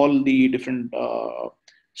all the different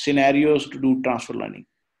scenarios to do transfer learning.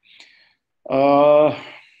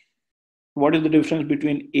 What is the difference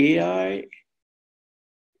between AI?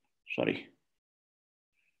 Sorry.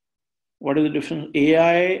 What is the difference?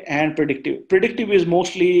 AI and predictive. Predictive is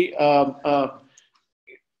mostly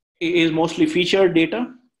feature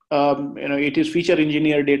data. It is feature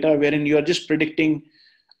engineer data wherein you are just predicting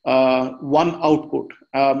one output.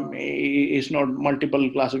 It's not multiple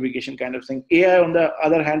classification kind of thing. AI, on the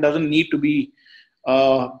other hand, doesn't need to be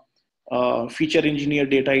feature engineer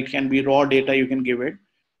data. It can be raw data you can give it.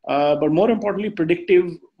 But more importantly, predictive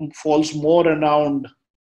falls more around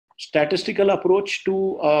statistical approach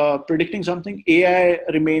to predicting something. AI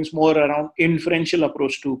remains more around inferential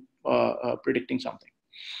approach to predicting something.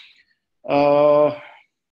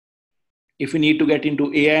 If we need to get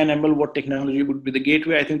into AI and ML, what technology would be the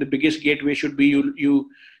gateway? I think the biggest gateway should be you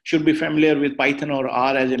should be familiar with Python or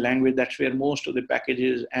R as a language. That's where most of the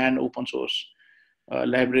packages and open source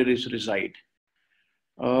libraries reside.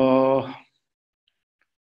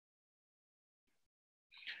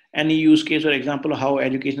 Any use case or example of how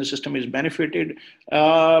education system is benefited?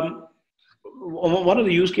 One of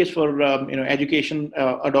the use case for education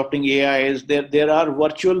adopting AI is there are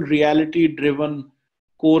virtual reality driven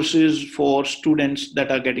courses for students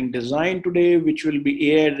that are getting designed today, which will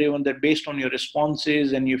be AI driven, that based on your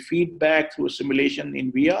responses and your feedback through a simulation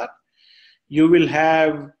in VR, you will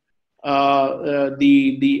have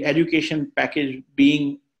the education package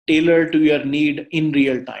being tailored to your need in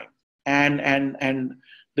real time, and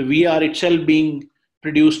the VR itself being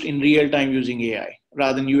produced in real time using AI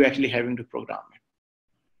rather than you actually having to program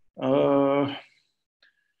it.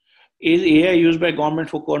 Is AI used by government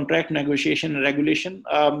for contract negotiation and regulation?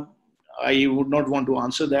 I would not want to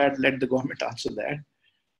answer that. Let the government answer that.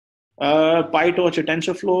 PyTorch or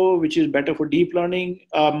TensorFlow, which is better for deep learning?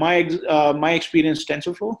 My experience,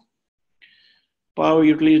 TensorFlow. Power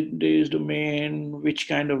utilities domain, which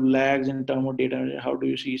kind of lags in terms of data, how do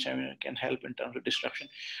you see Samuel can help in terms of disruption?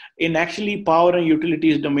 In actually power and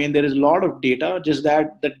utilities domain, there is a lot of data, just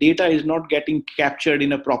that the data is not getting captured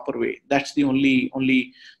in a proper way. That's the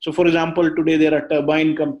only. So for example, today there are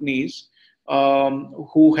turbine companies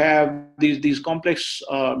who have these complex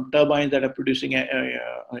turbines that are producing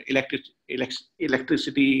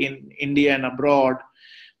electricity in India and abroad.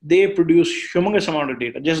 They produce humongous amount of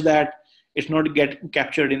data, just that it's not get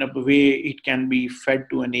captured in a way it can be fed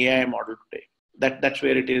to an AI model today. That's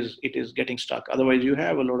where it is getting stuck. Otherwise, you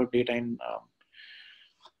have a lot of data in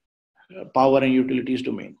power and utilities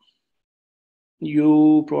domain.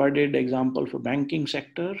 You provided example for banking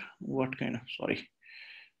sector. What kind of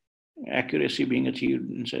accuracy being achieved?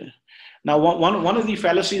 Now, one of the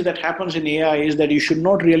fallacies that happens in AI is that you should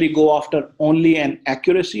not really go after only an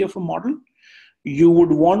accuracy of a model. You would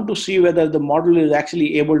want to see whether the model is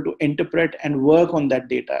actually able to interpret and work on that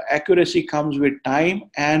data. Accuracy comes with time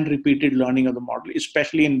and repeated learning of the model.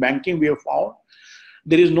 Especially in banking, we have found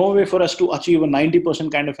there is no way for us to achieve a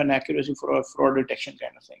 90% kind of an accuracy for a fraud detection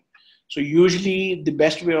kind of thing. So usually the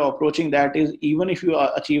best way of approaching that is, even if you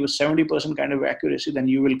achieve a 70% kind of accuracy, then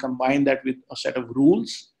you will combine that with a set of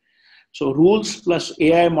rules. So rules plus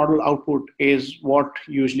AI model output is what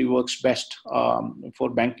usually works best for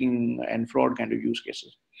banking and fraud kind of use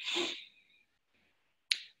cases.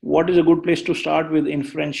 What is a good place to start with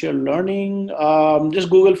inferential learning? Just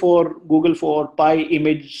Google for Pi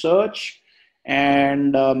image search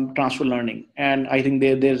and transfer learning. And I think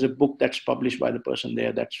there's a book that's published by the person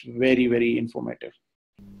there that's very, very informative.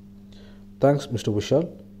 Thanks, Mr.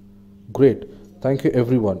 Vishal. Great. Thank you,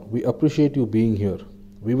 everyone. We appreciate you being here.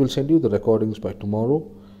 We will send you the recordings by tomorrow.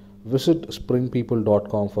 Visit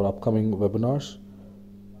springpeople.com for upcoming webinars,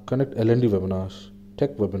 connect L&D webinars,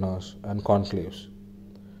 tech webinars, and conclaves.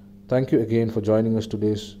 Thank you again for joining us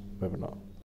today's webinar.